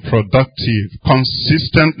effective and productive,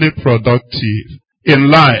 consistently productive in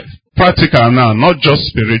life, practical now, not just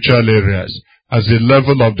spiritual areas, as the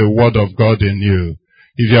level of the Word of God in you.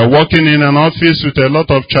 If you are working in an office with a lot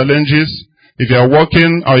of challenges, if you are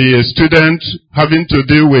working or you're a student having to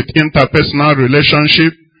deal with interpersonal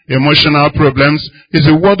relationship, emotional problems, it's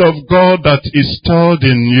the Word of God that is stored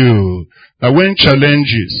in you. That when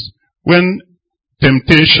challenges, when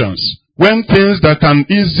temptations, when things that can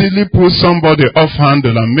easily put somebody off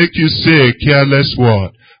handle and make you say a careless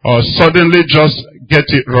word, or suddenly just get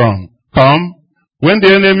it wrong, come, when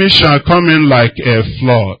the enemy shall come in like a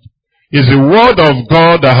flood, is the Word of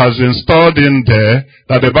God that has been stored in there,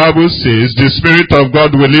 that the Bible says the Spirit of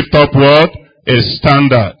God will lift up what? A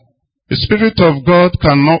standard. The Spirit of God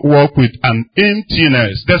cannot work with an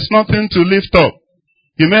emptiness. There's nothing to lift up.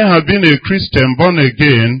 You may have been a Christian born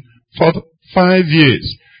again for 5 years,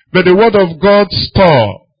 but the Word of God's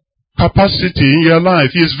store capacity in your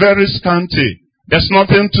life is very scanty. There's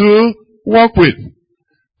nothing to work with.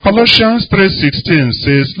 Colossians 3:16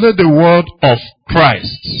 says, let the word of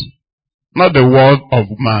Christ, not the word of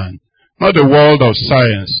man, not the world of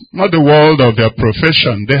science, not the world of their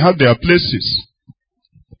profession. They have their places.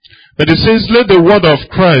 But it says, let the word of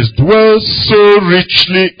Christ dwell so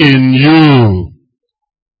richly in you,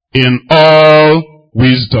 in all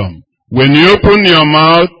wisdom. When you open your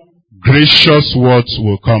mouth, gracious words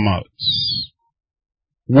will come out.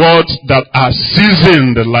 Words that are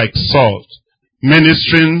seasoned like salt,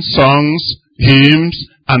 ministering songs, hymns,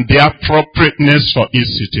 and the appropriateness for each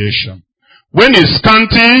situation. When it's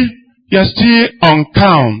scanty, you're still on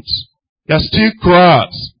count. You're still quiet.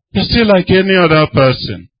 You're still like any other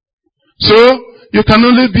person. So, you can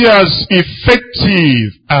only be as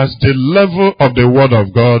effective as the level of the Word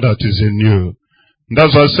of God that is in you. And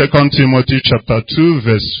that's what 2 Timothy chapter 2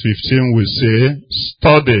 verse 15 will say,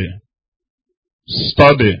 study.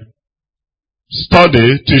 Study.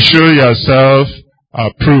 Study to show yourself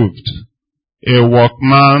approved. A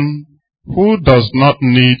workman who does not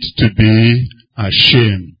need to be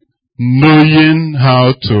ashamed, knowing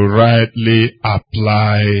how to rightly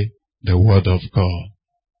apply the Word of God.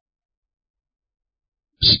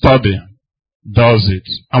 Study does it.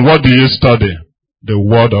 And what do you study? The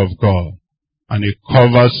Word of God. And it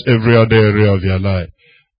covers every other area of your life.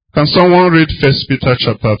 Can someone read 1 Peter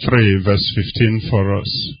chapter 3 verse 15 for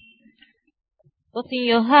us? But in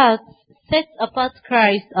your hearts, set apart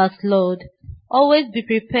Christ as Lord. Always be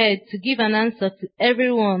prepared to give an answer to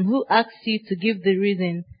everyone who asks you to give the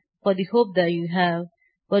reason for the hope that you have.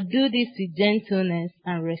 But do this with gentleness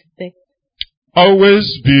and respect.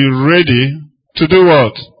 Always be ready to do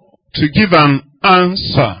what? To give an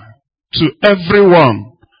answer to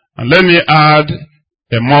everyone. And let me add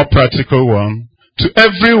a more practical one. To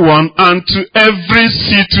everyone and to every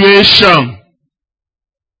situation.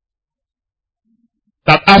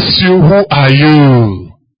 that asks you, who are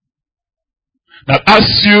you? That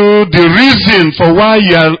asks you the reason for why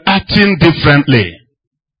you are acting differently.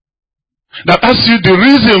 That asks you the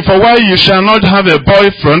reason for why you shall not have a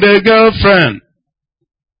boyfriend or a girlfriend.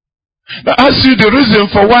 That asks you the reason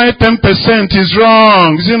for why 10% is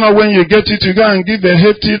wrong. You know, when you get it, you go and give a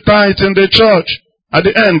hefty tithe in the church. At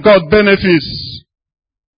the end, God benefits.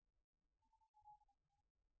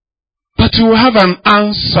 But you will have an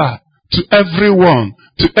answer to everyone,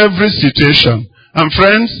 to every situation. And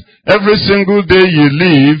friends, every single day you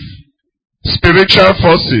live, spiritual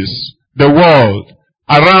forces, the world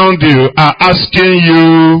around you are asking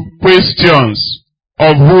you questions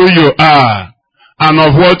of who you are and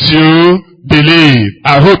of what you believe.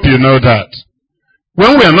 I hope you know that.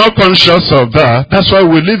 When we are not conscious of that, that's why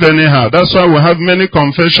we live anyhow. That's why we have many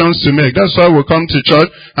confessions to make. That's why we come to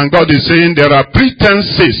church and God is saying there are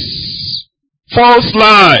pretenses, false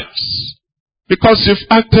lives. Because you've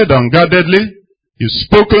acted unguardedly, you've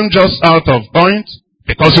spoken just out of point,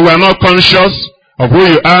 because you were not conscious of who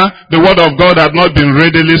you are, the word of God had not been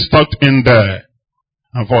readily stocked in there.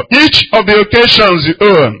 And for each of the occasions you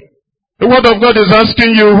own, the word of God is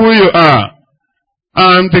asking you who you are.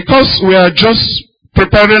 And because we are just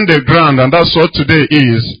preparing the ground, and that's what today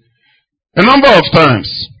is, a number of times,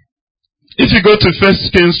 if you go to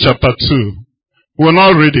 1 Kings chapter 2, we will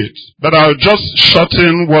not read it, but I'll just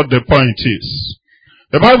shorten what the point is.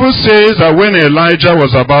 The Bible says that when Elijah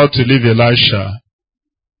was about to leave Elisha,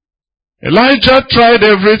 Elijah tried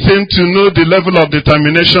everything to know the level of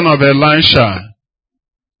determination of Elisha.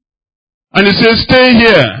 And he says, stay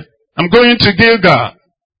here. I'm going to Gilgal.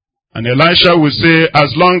 And Elisha will say,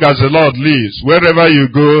 as long as the Lord lives, wherever you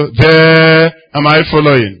go, there am I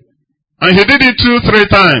following. And he did it 2-3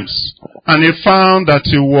 times. And he found that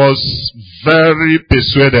he was very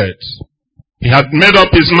persuaded. He had made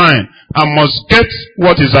up his mind, I must get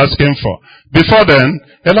what he's asking for. Before then,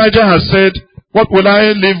 Elijah has said, what will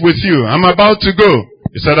I leave with you? I'm about to go.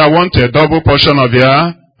 He said, I want a double portion of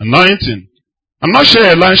your anointing. I'm not sure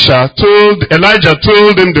Elijah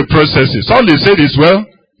told him the processes. All he said is, well,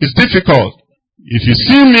 it's difficult. If you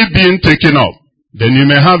see me being taken up, then you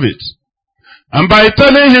may have it. And by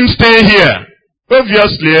telling him stay here,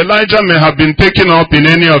 obviously Elijah may have been taken up in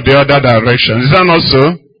any of the other directions. Is that not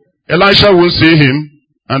so? Elisha won't see him,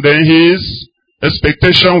 and then his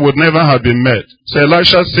expectation would never have been met. So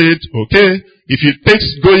Elisha said, okay, if it takes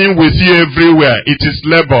going with you everywhere, it is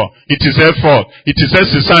labor, it is effort, it is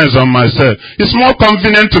exercise on myself. It's more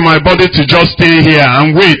convenient to my body to just stay here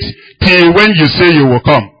and wait till when you say you will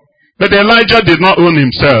come. But Elijah did not own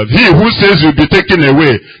himself. He who says you'll be taken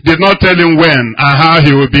away did not tell him when and how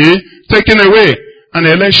he will be taken away. And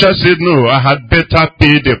Elisha said, no, I had better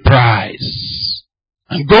pay the price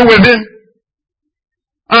and go with him.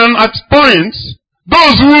 And at points,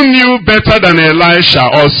 those who knew better than Elisha,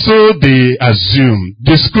 or so they assumed,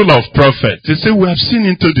 the school of prophets, they say, we have seen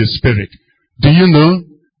into the spirit. Do you know?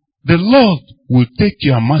 The Lord will take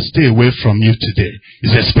your master away from you today.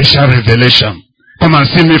 It's a special revelation. Come and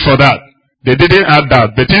see me for that. They didn't add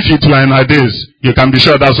that, but if it were in our days, you can be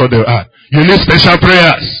sure that's what they add. You need special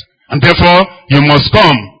prayers, and therefore you must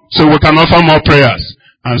come, so we can offer more prayers.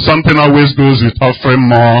 And something always goes with offering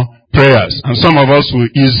more prayers. And some of us will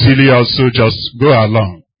easily also just go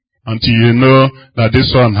along until you know that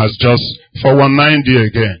this one has just 419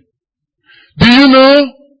 again. Do you know?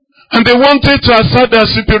 And they wanted to assert their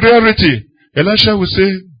superiority. Elisha will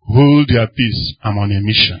say, hold your peace, I'm on a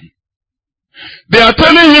mission. They are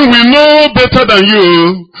telling him, we know better than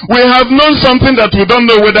you. We have known something that we don't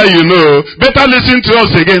know whether you know. Better listen to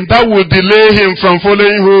us again. That will delay him from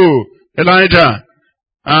following who? Elijah.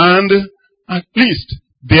 And at least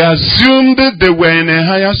they assumed they were in a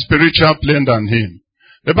higher spiritual plane than him.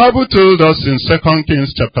 The Bible told us in 2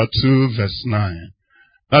 Kings chapter 2 verse 9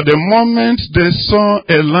 that the moment they saw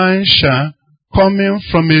Elisha coming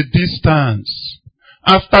from a distance,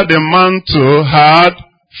 after the mantle had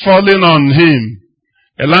fallen on him,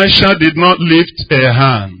 Elisha did not lift a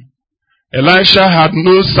hand. Elisha had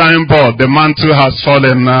no signboard, the mantle has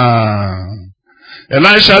fallen now.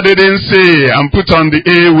 Elisha didn't say, and put on the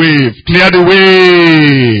A wave, clear the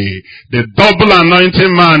way. The double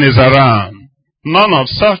anointing man is around. None of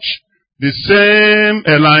such. The same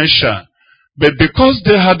Elisha. But because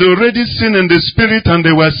they had already seen in the spirit and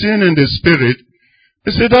they were seeing in the spirit,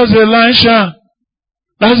 they said, that's Elisha.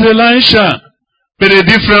 That's Elisha. But a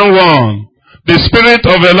different one. The spirit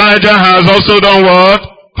of Elijah has also done what?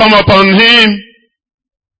 Come upon him.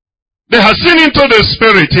 They had seen into the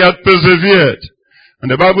spirit. He had persevered. And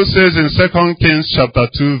the Bible says in 2 Kings chapter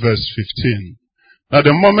 2 verse 15, At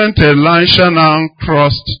the moment Elisha now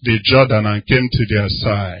crossed the Jordan and came to their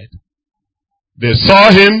side, they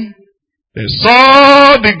saw him, they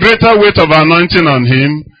saw the greater weight of anointing on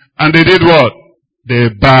him, and they did what? They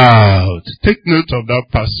bowed. Take note of that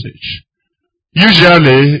passage.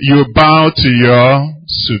 Usually, you bow to your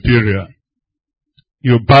superior.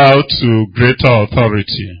 You bow to greater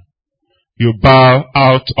authority. You bow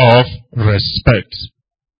out of respect.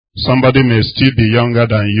 Somebody may still be younger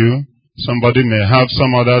than you. Somebody may have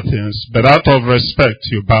some other things. But out of respect,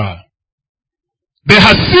 you bow. They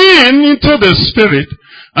had seen into the spirit,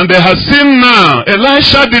 and they had seen now.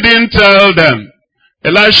 Elisha didn't tell them.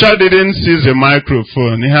 Elisha didn't seize a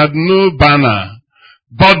microphone. He had no banner.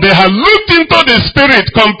 But they had looked into the spirit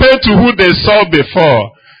compared to who they saw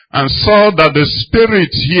before, and saw that the spirit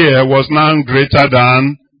here was now greater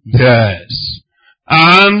than theirs.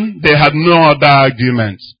 And they had no other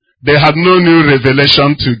argument. They had no new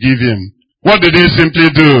revelation to give him. What did they simply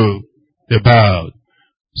do? They bowed.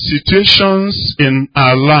 Situations in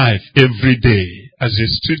our life every day, as a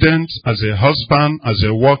student, as a husband, as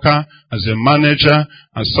a worker, as a manager,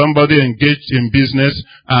 as somebody engaged in business,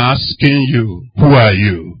 are asking you, who are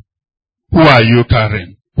you? Who are you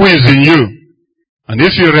carrying? Who is in you? And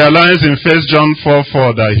if you realize in 1 John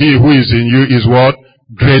 4:4 that he who is in you is what?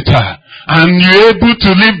 Greater. And you're able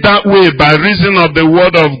to live that way by reason of the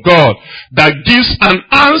word of God that gives an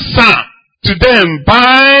answer to them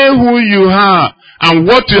by who you are and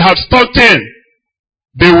what you have stuck in.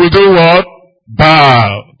 They will do what?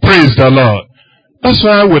 Bow. Praise the Lord. That's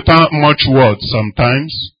why without much words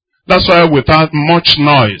sometimes. That's why without much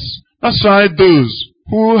noise. That's why those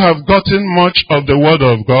who have gotten much of the word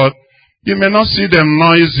of God, you may not see them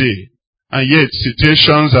noisy. And yet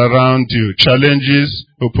situations around you, challenges,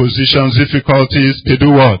 oppositions, difficulties, they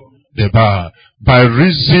do what? They bow. By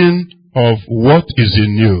reason of what is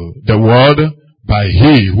in you. The word, by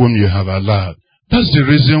he whom you have allowed. That's the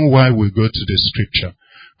reason why we go to the scripture.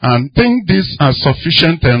 And think these are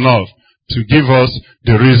sufficient enough to give us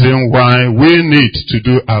the reason why we need to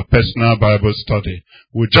do our personal Bible study.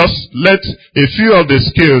 We just let a few of the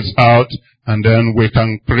skills out, and then we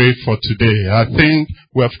can pray for today. I think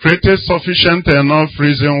we have created sufficient enough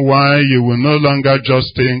reason why you will no longer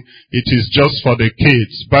just think it is just for the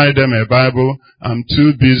kids. Buy them a Bible. I'm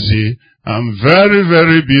too busy. I'm very,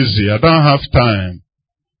 very busy. I don't have time.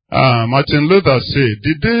 Martin Luther said,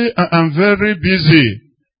 the day I am very busy,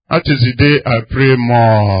 that is the day I pray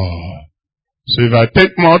more. So if I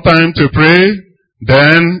take more time to pray,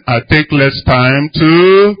 then I take less time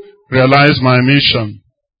to realize my mission.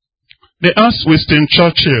 They asked Winston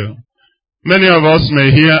Churchill. Many of us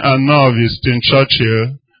may hear and know of Winston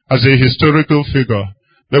Churchill as a historical figure.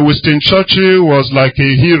 But Winston Churchill was like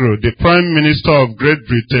a hero, the Prime Minister of Great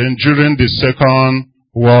Britain during the Second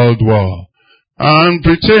World War. And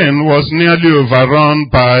Britain was nearly overrun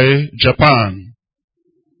by Japan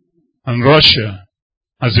and Russia,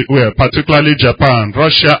 as it were, particularly Japan.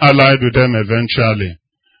 Russia allied with them eventually.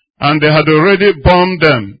 And they had already bombed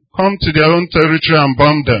them, come to their own territory and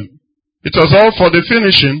bombed them. It was all for the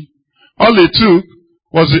finishing. All it took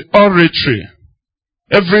was the oratory.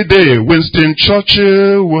 Every day, Winston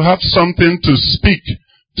Churchill will have something to speak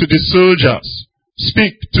to the soldiers,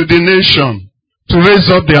 speak to the nation, to raise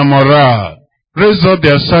up their morale, raise up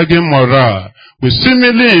their sagging morale, with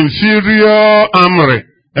seemingly inferior armory.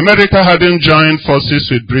 America hadn't joined forces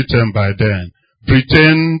with Britain by then.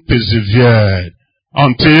 Britain persevered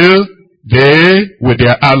until they, with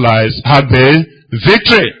their allies, had the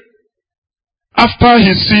victory. After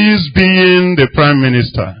he ceased being the prime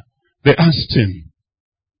minister, they asked him,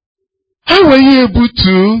 how were you able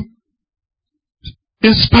to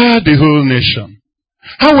inspire the whole nation?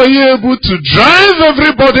 How were you able to drive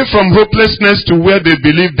everybody from hopelessness to where they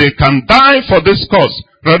believe they can die for this cause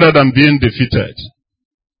rather than being defeated?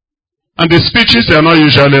 And the speeches are not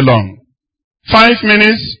usually long. 5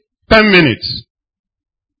 minutes, 10 minutes.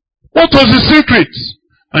 What was the secret?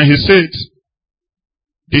 And he said,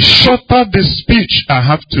 the shorter the speech I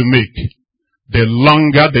have to make, the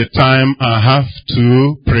longer the time I have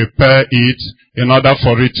to prepare it in order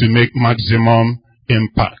for it to make maximum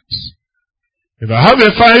impact. If I have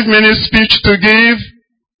a 5-minute speech to give,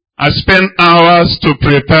 I spend hours to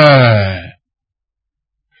prepare.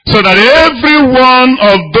 So that every one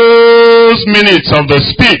of those minutes of the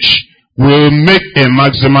speech will make a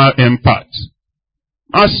maximal impact.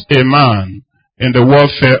 As a man in the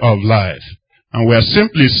warfare of life. And we are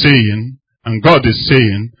simply saying, and God is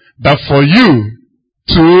saying, that for you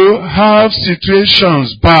to have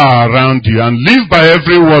situations bow around you and live by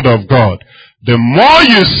every word of God, the more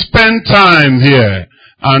you spend time here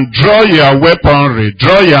and draw your weaponry,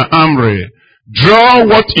 draw your armory, draw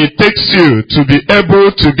what it takes you to be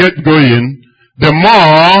able to get going, the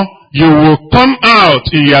more you will come out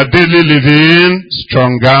in your daily living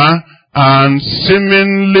stronger and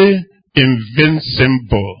seemingly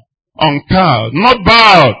invincible, uncowed, not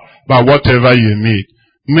bowed by whatever you meet.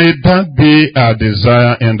 May that be our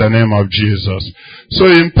desire in the name of Jesus. So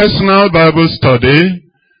in personal Bible study,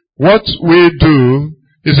 what we do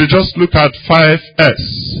is we just look at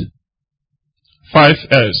 5S.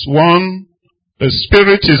 5S. 1, the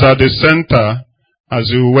Spirit is at the center, as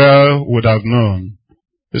you well would have known.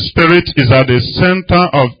 The Spirit is at the center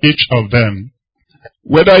of each of them.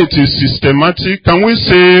 Whether it is systematic, can we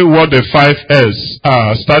say what the 5S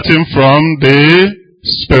are? Starting from the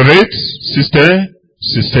Spirit,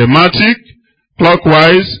 systematic,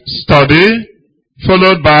 clockwise, study,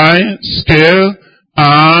 followed by scale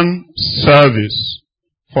and service.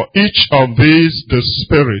 For each of these, the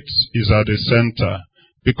Spirit is at the center,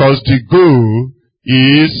 because the goal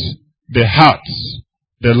is the hearts,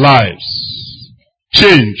 the lives,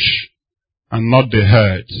 change, and not the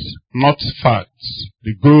heads, not facts.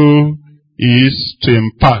 The goal is to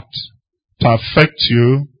impact, to affect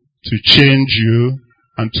you, to change you,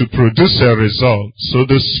 and to produce a result. So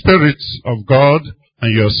the Spirit of God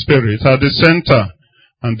and your spirit are the center.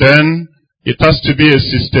 And then it has to be a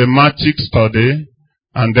systematic study.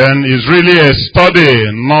 And then it's really a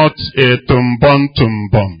study, not a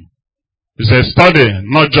tumbum. It's a study,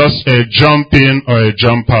 not just a jump in or a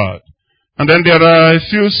jump out. And then there are a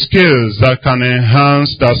few skills that can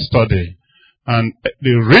enhance that study. And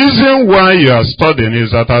the reason why you are studying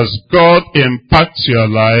is that as God impacts your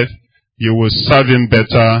life, you will serve Him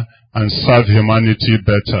better and serve humanity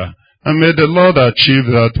better. And may the Lord achieve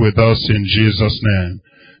that with us in Jesus' name.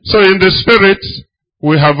 So in the Spirit,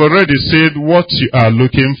 we have already said what you are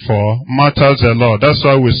looking for matters a lot. That's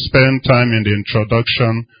why we spend time in the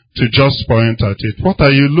introduction to just point at it. What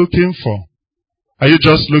are you looking for? Are you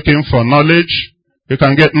just looking for knowledge? You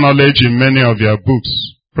can get knowledge in many of your books,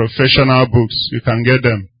 professional books. You can get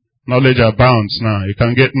them. Knowledge abounds now. You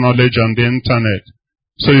can get knowledge on the internet.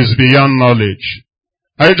 So it's beyond knowledge.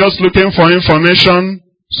 Are you just looking for information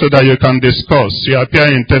so that you can discuss? You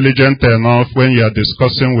appear intelligent enough when you are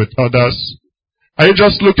discussing with others. Are you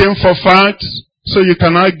just looking for facts so you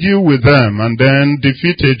can argue with them and then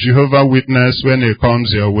defeat a Jehovah Witness when he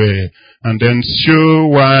comes your way, and then show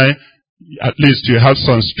why at least you have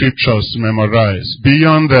some scriptures to memorize?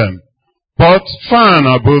 Beyond them. But far and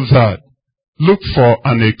above that, look for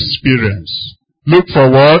an experience. Look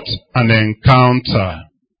for what? An encounter.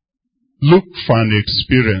 Look for an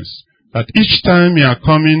experience. That each time you are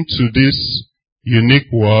coming to this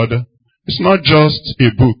unique word, it's not just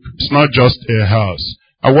a book. It's not just a house.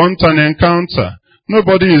 I want an encounter.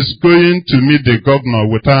 Nobody is going to meet the governor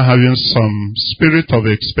without having some spirit of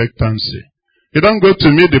expectancy. You don't go to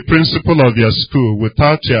meet the principal of your school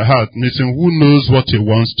without your heart knitting, who knows what he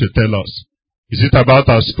wants to tell us? Is it about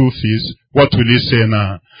our school fees? What will he say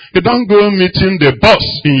now? You don't go meeting the boss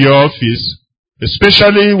in your office,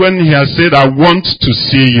 especially when he has said, I want to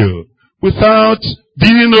see you, without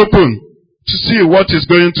being open to see what is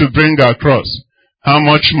going to bring across. How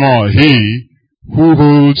much more he who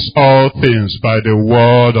holds all things by the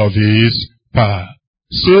word of his power.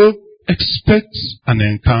 So expect an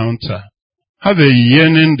encounter. Have a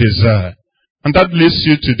yearning desire. And that leads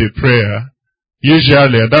you to the prayer.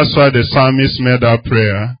 Usually, that's why the psalmist made that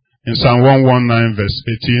prayer in Psalm 119 verse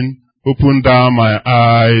 18. Open thou my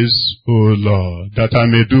eyes, O Lord, that I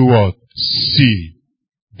may do what? See,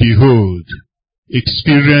 behold,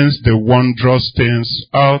 experience the wondrous things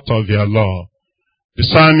out of your law. The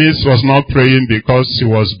psalmist was not praying because he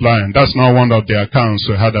was blind. That's not one of the accounts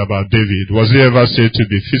we had about David. Was he ever said to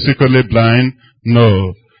be physically blind?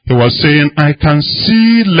 No. He was saying, I can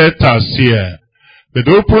see letters here. But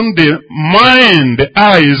open the mind, the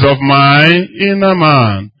eyes of my inner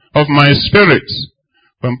man, of my spirit.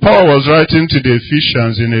 When Paul was writing to the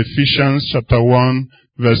Ephesians, in Ephesians chapter 1,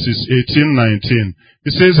 verses 18-19, he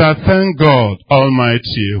says, I thank God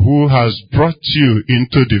Almighty who has brought you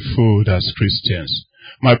into the fold as Christians.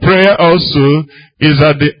 My prayer also is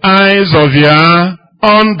that the eyes of your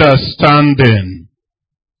understanding,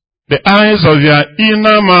 the eyes of your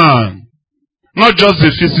inner man, not just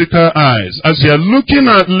the physical eyes, as you are looking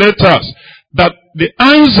at letters, that the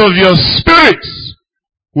eyes of your spirit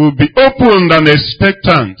will be opened and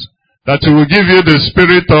expectant, that it will give you the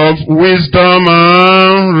spirit of wisdom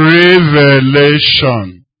and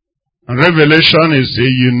revelation. And revelation is a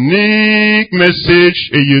unique message,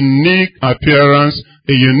 a unique appearance,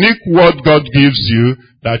 a unique word God gives you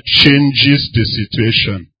that changes the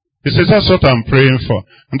situation. He says, that's what I'm praying for.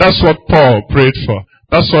 And that's what Paul prayed for.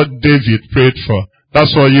 That's what David prayed for.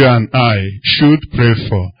 That's what you and I should pray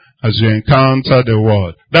for as you encounter the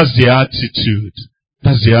word. That's the attitude.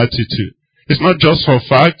 That's the attitude. It's not just for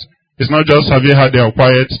fact. It's not just have you had your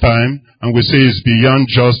quiet time, and we say it's beyond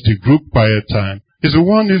just the group quiet time. It's the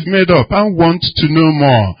one you've made up. I want to know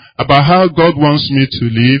more about how God wants me to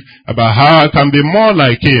live, about how I can be more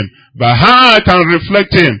like Him, about how I can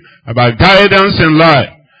reflect Him, about guidance in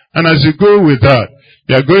life. And as you go with that,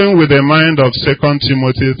 you're going with the mind of 2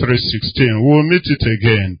 Timothy 3:16. We'll meet it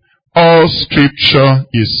again. All scripture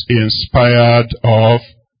is inspired of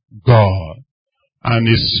God and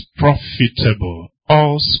is profitable.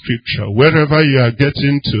 All scripture, wherever you are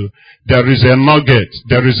getting to, there is a nugget,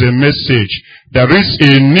 there is a message, there is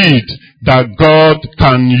a need that God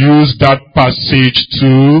can use that passage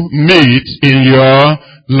to meet in your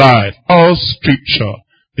life. All scripture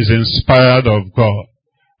is inspired of God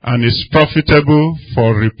and is profitable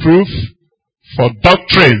for reproof, for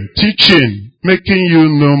doctrine, teaching, making you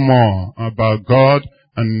know more about God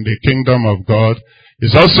and the kingdom of God.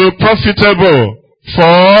 Is also profitable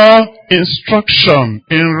for instruction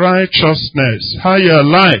in righteousness, how your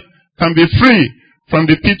life can be free from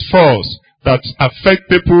the pitfalls that affect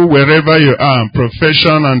people wherever you are,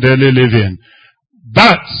 profession and daily living.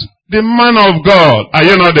 That's the man of God. Are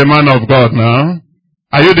you not the man of God now?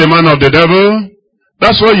 Are you the man of the devil?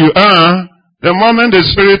 That's what you are. The moment the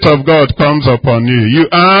Spirit of God comes upon you, you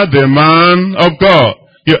are the man of God.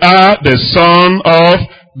 You are the son of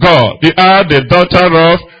God. You are the daughter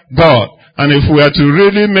of God. And if we are to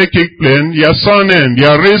really make it plain, your surname,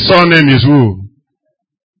 your real surname is who?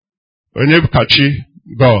 Onyebukachi,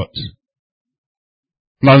 God.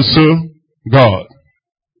 Nanso, God.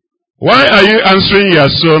 Why are you answering your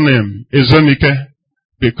surname, Ezomike?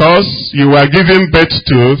 Because you were given birth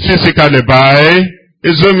to physically by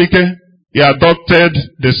Ezomike. You adopted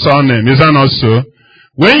the surname, is that not so?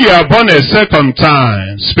 When you are born a second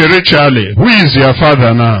time, spiritually, who is your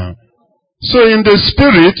father now? So in the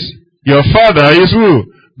spirit, your father is who?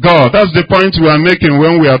 God. That's the point we are making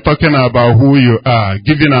when we are talking about who you are,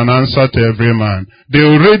 giving an answer to every man. They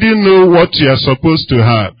already know what you are supposed to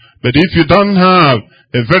have. But if you don't have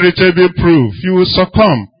a veritable proof, you will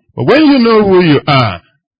succumb. But when you know who you are,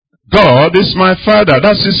 God is my father.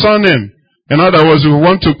 That's his surname. In other words, if we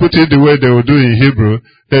want to put it the way they will do in Hebrew,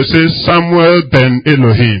 they say Samuel ben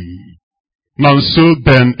Elohim. Nanso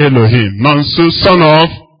ben Elohim. Nanso, son of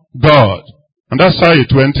God. And that's how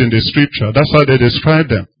it went in the scripture. That's how they describe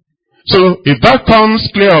them. So, if that comes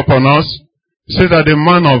clear upon us, say that the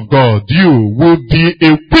man of God, you will be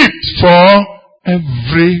equipped for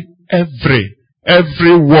every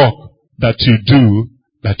work that you do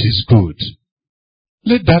that is good.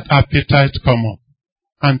 Let that appetite come up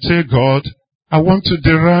and tell God, I want to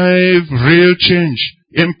derive real change,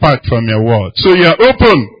 impact from your word. So you're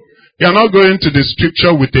open. You're not going to the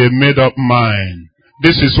scripture with a made-up mind.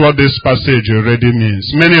 This is what this passage already means.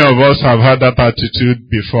 Many of us have had that attitude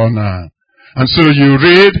before now. And so you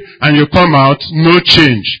read and you come out, no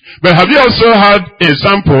change. But have you also had a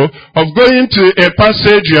sample of going to a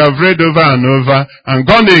passage you have read over and over and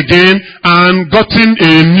gone again and gotten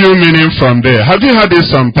a new meaning from there? Have you had it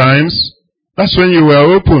sometimes? That's when you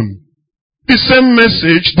were open. The same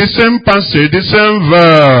message, the same passage, the same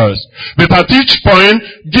verse. But at each point,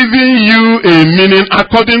 giving you a meaning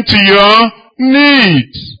according to your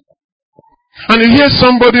needs. And you hear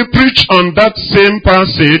somebody preach on that same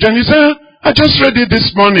passage and you say, I just read it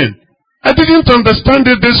this morning. I didn't understand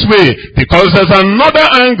it this way. Because there's another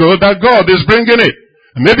angle that God is bringing it.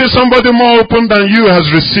 And maybe somebody more open than you has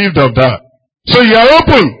received of that. So you are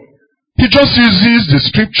open. He just uses the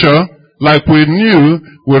scripture like we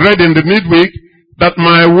read in the midweek, that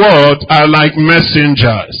my words are like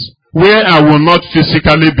messengers. Where I will not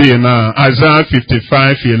physically be now. Isaiah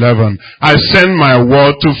 55:11. I send my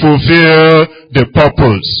word to fulfill the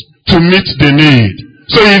purpose, to meet the need.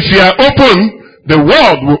 So if you are open, the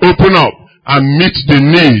word will open up and meet the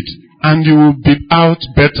need, and you will be out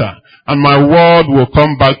better. And my word will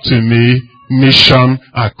come back to me, mission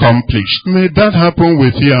accomplished. May that happen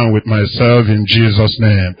with you and with myself in Jesus'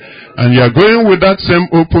 name. And you are going with that same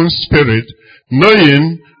open spirit,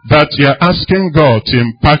 knowing that you are asking God to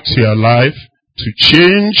impact your life, to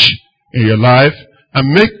change in your life,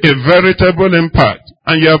 and make a veritable impact.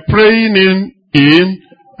 And you are praying in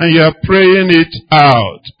and you are praying it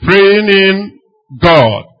out. Praying in,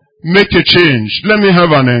 God, make a change. Let me have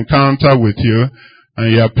an encounter with you.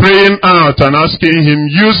 And you are praying out and asking Him,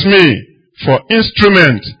 use me for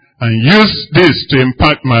instrument and use this to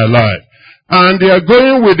impact my life. And they are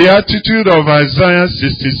going with the attitude of Isaiah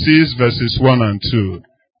 66 verses 1 and 2.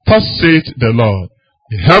 Thus saith the Lord,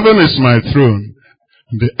 the heaven is my throne,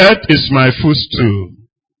 The earth is my footstool.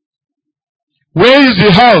 Where is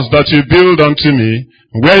the house that you build unto me?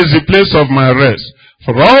 Where is the place of my rest?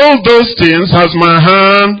 For all those things has my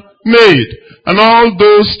hand made, and all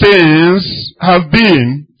those things have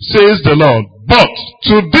been, says the Lord. But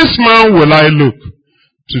to this man will I look.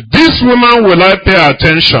 To this woman will I pay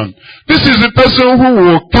attention. This is the person who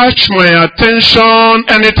will catch my attention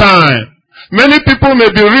anytime. Many people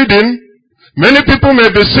may be reading, many people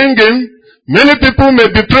may be singing, many people may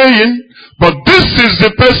be praying, but this is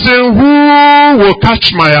the person who will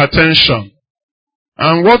catch my attention.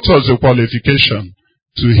 And what was the qualification?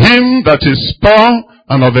 To him that is poor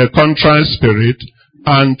and of a contrite spirit,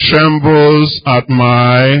 and trembles at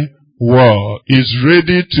my word, is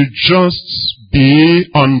ready to just be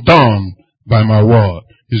undone by my word.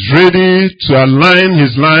 Is ready to align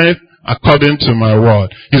his life according to my word.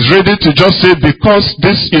 Is ready to just say, because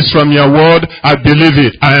this is from your word, I believe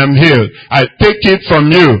it. I am healed. I take it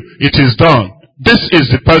from you. It is done. This is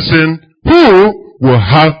the person who will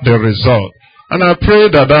have the result. And I pray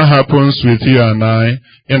that that happens with you and I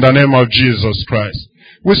in the name of Jesus Christ.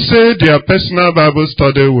 We say their personal Bible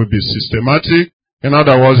study will be systematic. In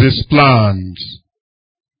other words, it's planned.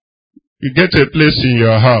 You get a place in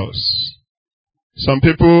your house. Some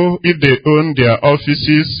people, if they own their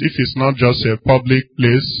offices, if it's not just a public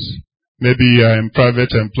place, maybe you are in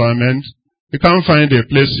private employment, you can't find a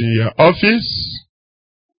place in your office.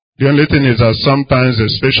 The only thing is that sometimes,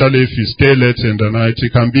 especially if you stay late in the night,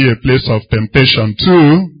 it can be a place of temptation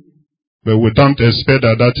too, but we don't expect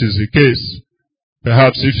that that is the case.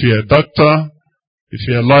 Perhaps if you're a doctor, if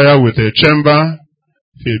you're a lawyer with a chamber,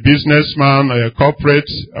 if you're a businessman or a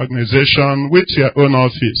corporate organization with your own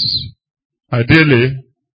office, ideally,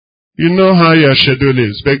 you know how your schedule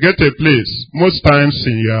is, but get a place, most times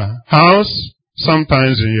in your house,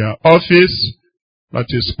 sometimes in your office, that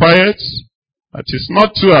is quiet, that is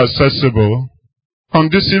not too accessible,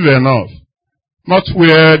 conducive enough, not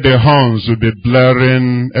where the horns will be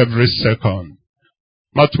blaring every second,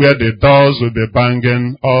 not where the doors will be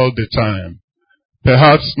banging all the time,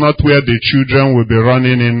 perhaps not where the children will be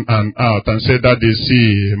running in and out and say, Daddy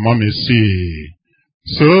see, Mommy see.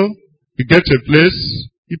 So, you get a place,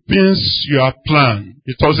 it means you are planned.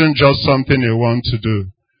 It wasn't just something you want to do.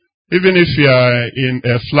 Even if you are in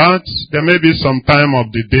a flat, there may be some time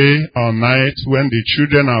of the day or night when the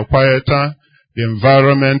children are quieter, the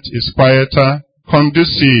environment is quieter,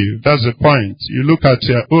 conducive. That's the point. You look at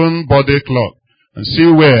your own body clock and see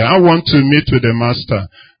where I want to meet with the master.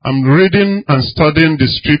 I'm reading and studying the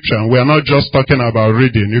scripture. We are not just talking about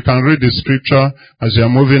reading. You can read the scripture as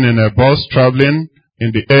you're moving in a bus, traveling, in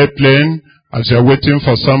the airplane, as you're waiting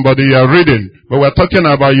for somebody, you're reading. But we're talking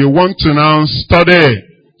about you want to now study,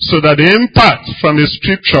 so that the impact from the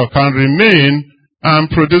scripture can remain and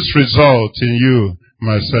produce result in you,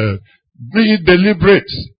 myself. Be deliberate,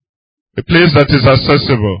 a place that is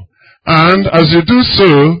accessible. And as you do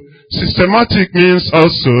so, systematic means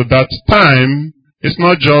also that time is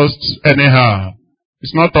not just anyhow.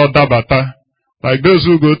 It's not odabata, like those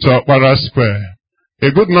who go to Okpara Square. A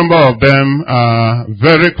good number of them are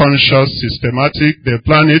very conscious, systematic, they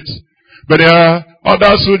plan it. But there are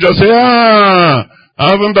others who just say, I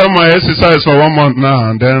haven't done my exercise for 1 month now,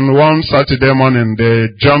 and then one Saturday morning they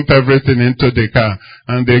jump everything into the car,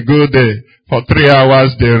 and they go there for 3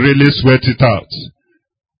 hours, they really sweat it out.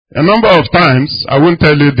 A number of times, I won't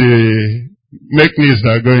tell you the mechanisms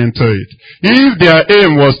that go into it. If their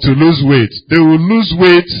aim was to lose weight, they will lose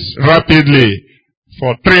weight rapidly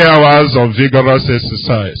for 3 hours of vigorous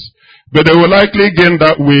exercise. But they will likely gain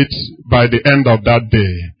that weight by the end of that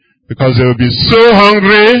day, because they will be so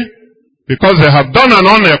hungry, because they have done an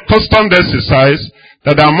unaccustomed exercise,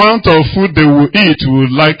 that the amount of food they will eat will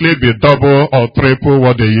likely be double or triple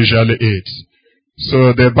what they usually eat.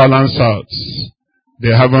 So they balance out.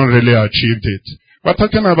 They haven't really achieved it. We're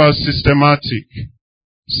talking about systematic.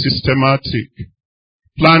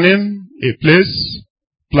 Planning a place,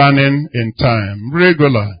 planning in time.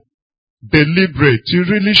 Regular. Deliberate. You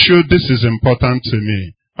really show this is important to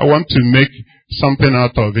me. I want to make something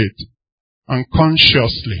out of it.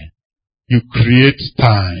 Unconsciously, you create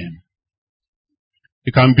time.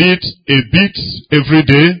 You can beat a bit every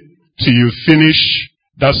day till you finish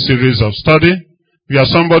that series of study. If you are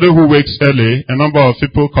somebody who wakes early, a number of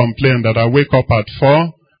people complain that I wake up at 4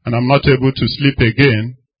 and I'm not able to sleep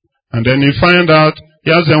again. And then you find out,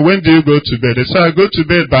 yes, and when do you go to bed? They say, I go to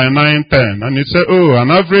bed by 9:10. And you say, oh, an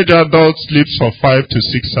average adult sleeps for 5 to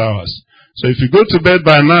 6 hours. So if you go to bed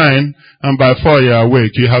by 9 and by 4 you're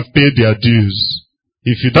awake, you have paid your dues.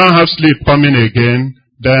 If you don't have sleep coming again,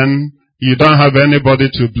 then you don't have anybody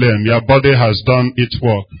to blame. Your body has done its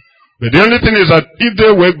work. But the only thing is that if they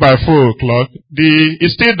wake by 4 o'clock,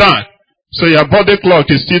 it's still dark. So your body clock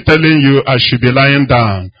is still telling you I should be lying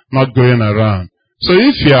down, not going around. So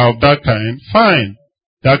if you are of that kind, fine.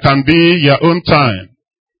 That can be your own time.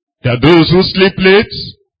 There are those who sleep late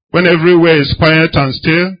when everywhere is quiet and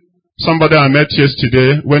still. Somebody I met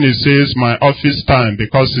yesterday, when he says my office time,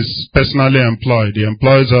 because he's personally employed, he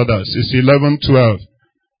employs others, it's 11:12.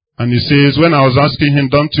 And he says, when I was asking him,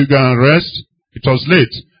 don't you go and rest? It was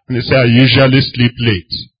late. And he said, I usually sleep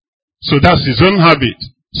late. So that's his own habit.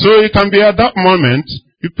 So it can be at that moment,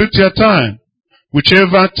 you put your time.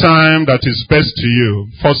 Whichever time that is best to you.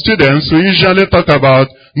 For students, we usually talk about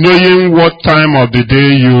knowing what time of the day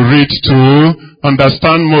you read to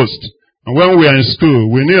understand most. And when we are in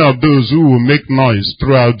school, we knew of those who will make noise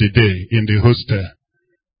throughout the day in the hostel.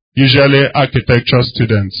 Usually architecture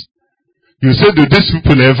students. You say, do these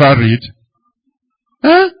people ever read?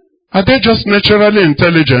 Are they just naturally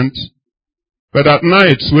intelligent? But at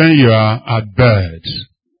night when you are at bed,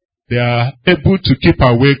 they are able to keep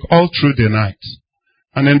awake all through the night.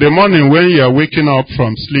 And in the morning when you are waking up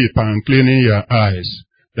from sleep and cleaning your eyes,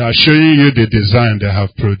 they are showing you the design they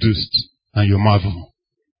have produced, and you marvel.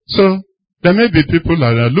 So, there may be people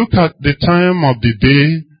that look at the time of the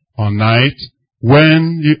day or night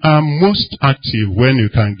when you are most active, when you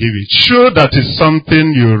can give it. Sure, that is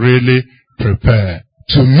something you really prepare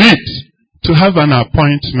to meet, to have an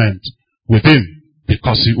appointment with him,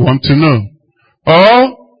 because you want to know.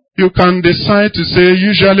 Or, you can decide to say,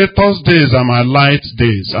 usually Thursdays are my light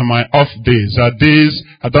days, are my off days, are days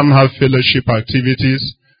I don't have fellowship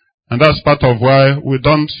activities. And that's part of why we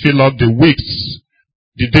don't fill up the weeks,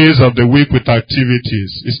 the days of the week with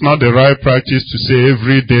activities. It's not the right practice to say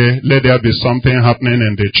every day, let there be something happening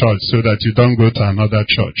in the church so that you don't go to another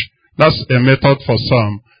church. That's a method for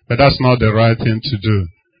some, but that's not the right thing to do.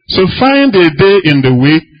 So find a day in the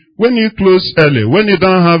week when you close early, when you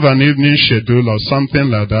don't have an evening schedule or something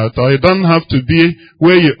like that, or you don't have to be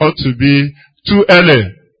where you ought to be too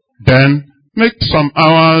early, then make some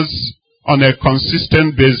hours on a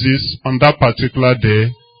consistent basis on that particular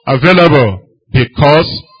day available, because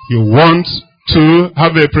you want to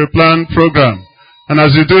have a pre-planned program. And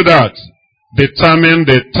as you do that, determine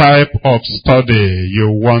the type of study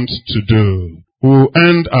you want to do. We'll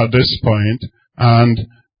end at this point, and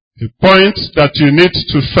the point that you need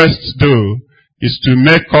to first do is to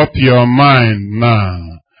make up your mind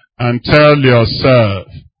now and tell yourself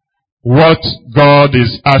what God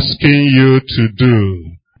is asking you to do.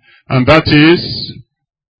 And that is,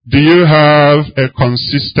 do you have a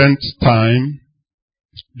consistent time?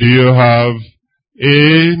 Do you have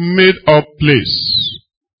a made-up place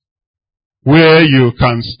where you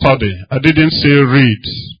can study? I didn't say read.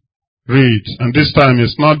 Read. And this time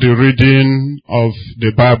it's not the reading of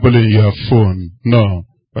the Bible in your phone. No.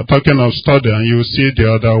 We're talking of study, and you will see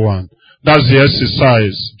the other one. That's the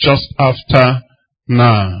exercise just after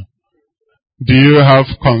now. Do you have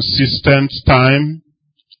consistent time?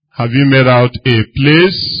 Have you made out a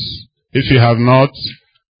place? If you have not,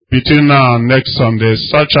 between now and next Sunday,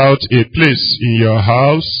 search out a place in your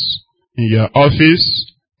house, in your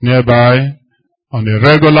office, nearby, on a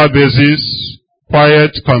regular basis,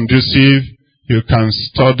 quiet, conducive. You can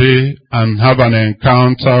study and have an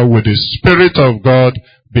encounter with the Spirit of God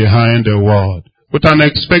behind the Word. With an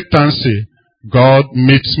expectancy, God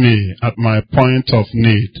meets me at my point of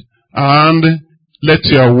need. And let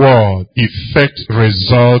your word effect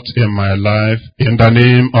result in my life in the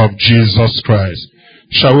name of Jesus Christ.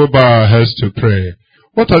 Shall we bow our heads to pray?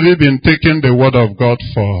 What have you been taking the word of God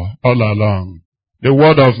for all along? The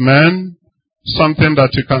word of man? Something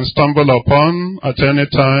that you can stumble upon at any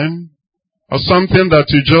time? Or something that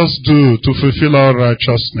you just do to fulfill all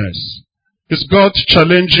righteousness? Is God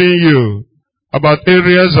challenging you about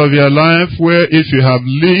areas of your life where if you have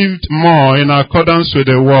lived more in accordance with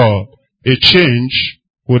the word, a change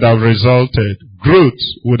would have resulted. Growth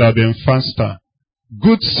would have been faster.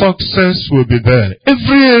 Good success will be there.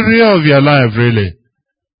 Every area of your life, really.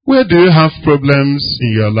 Where do you have problems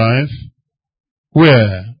in your life?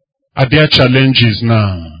 Where are there challenges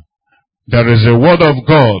now? There is a word of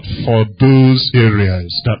God for those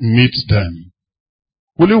areas that meet them.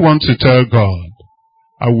 Will you want to tell God,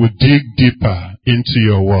 I will dig deeper into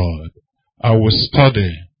your word. I will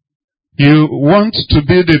study. You want to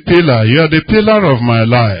be the pillar. You are the pillar of my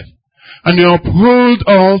life. And you uphold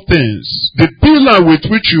all things. The pillar with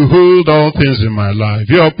which you hold all things in my life.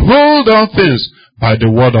 You uphold all things by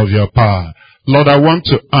the word of your power. Lord, I want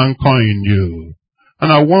to anchor in you.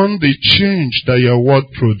 And I want the change that your word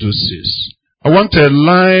produces. I want a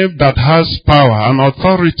life that has power and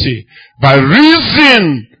authority by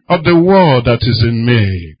reason of the word that is in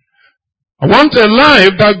me. I want a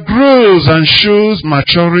life that grows and shows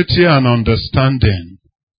maturity and understanding.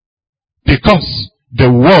 Because the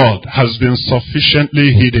word has been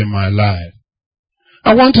sufficiently hid in my life.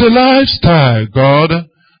 I want a lifestyle, God,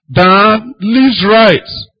 that lives right.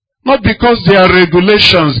 Not because there are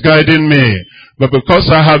regulations guiding me, but because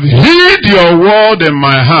I have hid your word in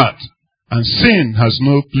my heart, and sin has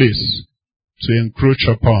no place to encroach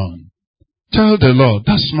upon. Tell the Lord,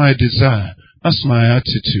 that's my desire, that's my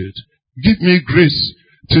attitude. Give me grace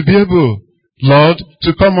to be able, Lord,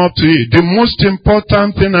 to come up to it. The most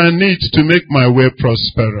important thing I need to make my way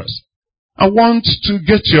prosperous. I want to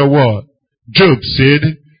get your word. Job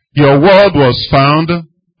said, your word was found,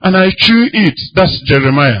 and I chewed it. That's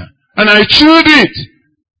Jeremiah. And I chewed it.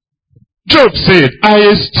 Job said, I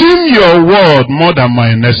esteem your word more than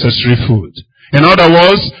my necessary food. In other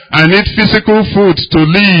words, I need physical food to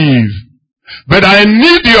live. But I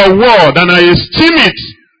need your word, and I esteem it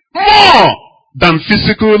more than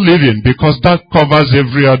physical living, because that covers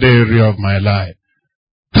every other area of my life.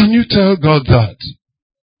 Can you tell God that?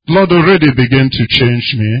 Lord, already begin to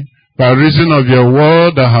change me by reason of your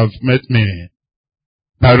word that have met me,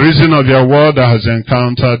 by reason of your word that has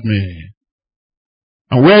encountered me.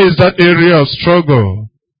 And where is that area of struggle?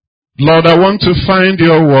 Lord, I want to find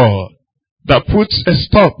your word that puts a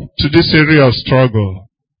stop to this area of struggle.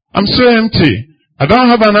 I'm so empty. I don't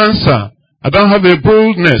have an answer. I don't have a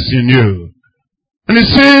boldness in you. And it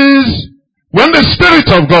says, when the Spirit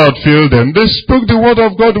of God filled them, they spoke the word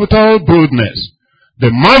of God without boldness. They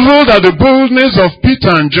marveled at the boldness of Peter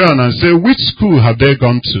and John and said, which school have they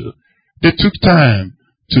gone to? They took time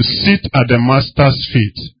to sit at the Master's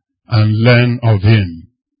feet and learn of him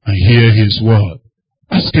and hear his word.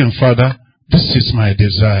 Ask him, Father, this is my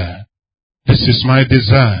desire. This is my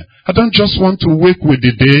desire. I don't just want to wake with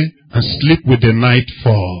the day and sleep with the night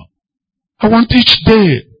fall. I want each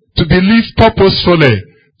day to be lived purposefully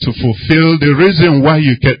to fulfill the reason why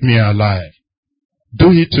you kept me alive. Do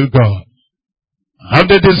it to God. I have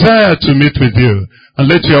the desire to meet with you, and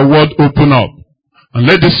let your word open up. And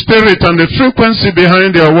let the spirit and the frequency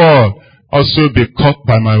behind your word also be caught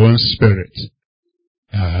by my own spirit.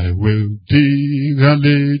 I will dig a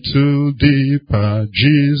little deeper.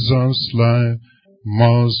 Jesus' life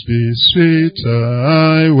must be sweeter.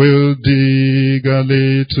 I will dig a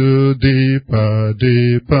little deeper,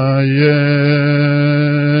 deeper, yeah.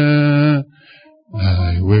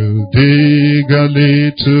 I will dig a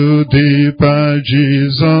little deeper.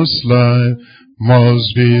 Jesus' life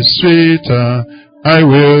must be sweeter. I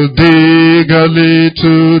will dig a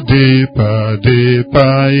little deeper,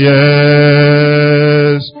 deeper,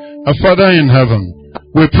 yes. Our Father in heaven,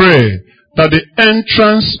 we pray that the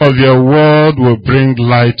entrance of your word will bring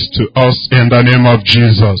light to us in the name of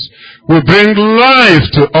Jesus. Will bring life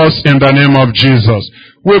to us in the name of Jesus.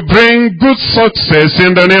 Will bring good success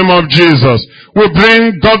in the name of Jesus. Will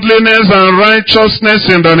bring godliness and righteousness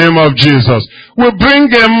in the name of Jesus. Will bring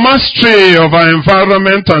a mastery of our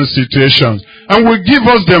environment and situations. And will give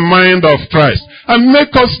us the mind of Christ. And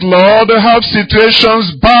make us, Lord, have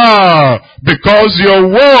situations bow because your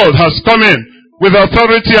word has come in with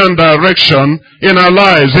authority and direction in our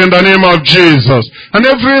lives in the name of Jesus. And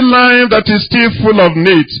every life that is still full of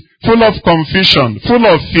need, full of confusion, full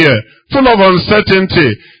of fear, full of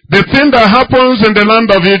uncertainty, the thing that happens in the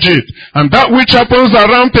land of Egypt, and that which happens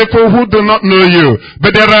around people who do not know you.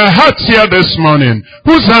 But there are hearts here this morning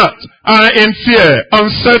whose hearts are in fear,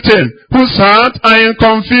 uncertain, whose hearts are in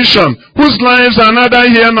confusion, whose lives are neither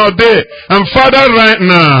here nor there. And Father, right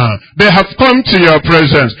now, they have come to your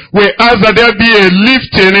presence. We ask that there be a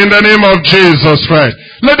lifting in the name of Jesus Christ.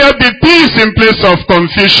 Let there be peace in place of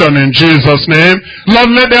confusion in Jesus' name.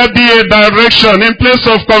 Lord, let there be a direction in place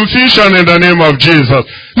of confusion in the name of Jesus.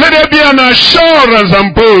 Let there be an assurance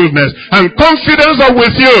and boldness and confidence that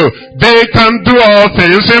with you they can do all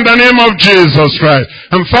things in the name of Jesus Christ.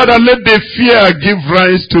 And Father, let the fear give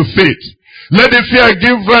rise to faith. Let the fear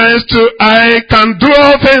give rise to I can do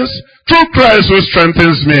all things through Christ who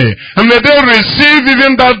strengthens me. And may they receive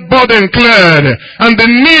even that burden cleared and the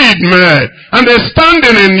need met and the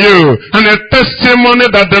standing in you and a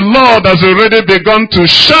testimony that the Lord has already begun to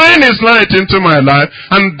shine his light into my life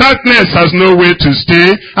and darkness has no way to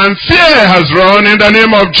stay and fear has run in the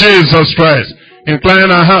name of Jesus Christ.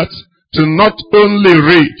 Incline our hearts to not only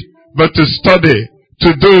read but to study,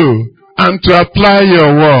 to do and to apply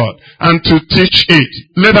your word and to teach it.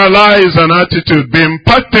 Let our lives and attitude be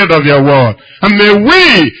impacted of your word. And may we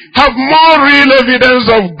have more real evidence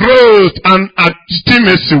of growth and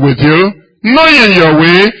intimacy with you, knowing your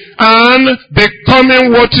way, and becoming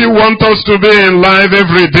what you want us to be in life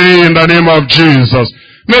every day in the name of Jesus.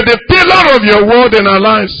 May the pillar of your word in our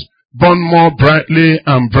lives burn more brightly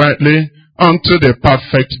and brightly unto the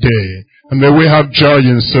perfect day. And may we have joy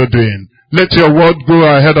in so doing. Let your word go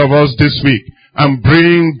ahead of us this week and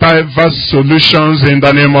bring diverse solutions in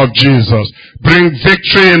the name of Jesus. Bring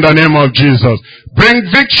victory in the name of Jesus. Bring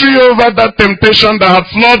victory over that temptation that had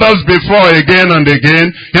flawed us before again and again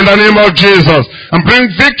in the name of Jesus. And bring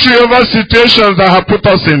victory over situations that have put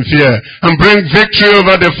us in fear. And bring victory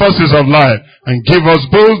over the forces of life. And give us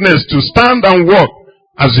boldness to stand and walk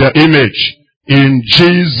as your image. In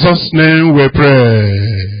Jesus' name we pray.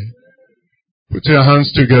 Put your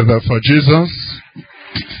hands together for Jesus.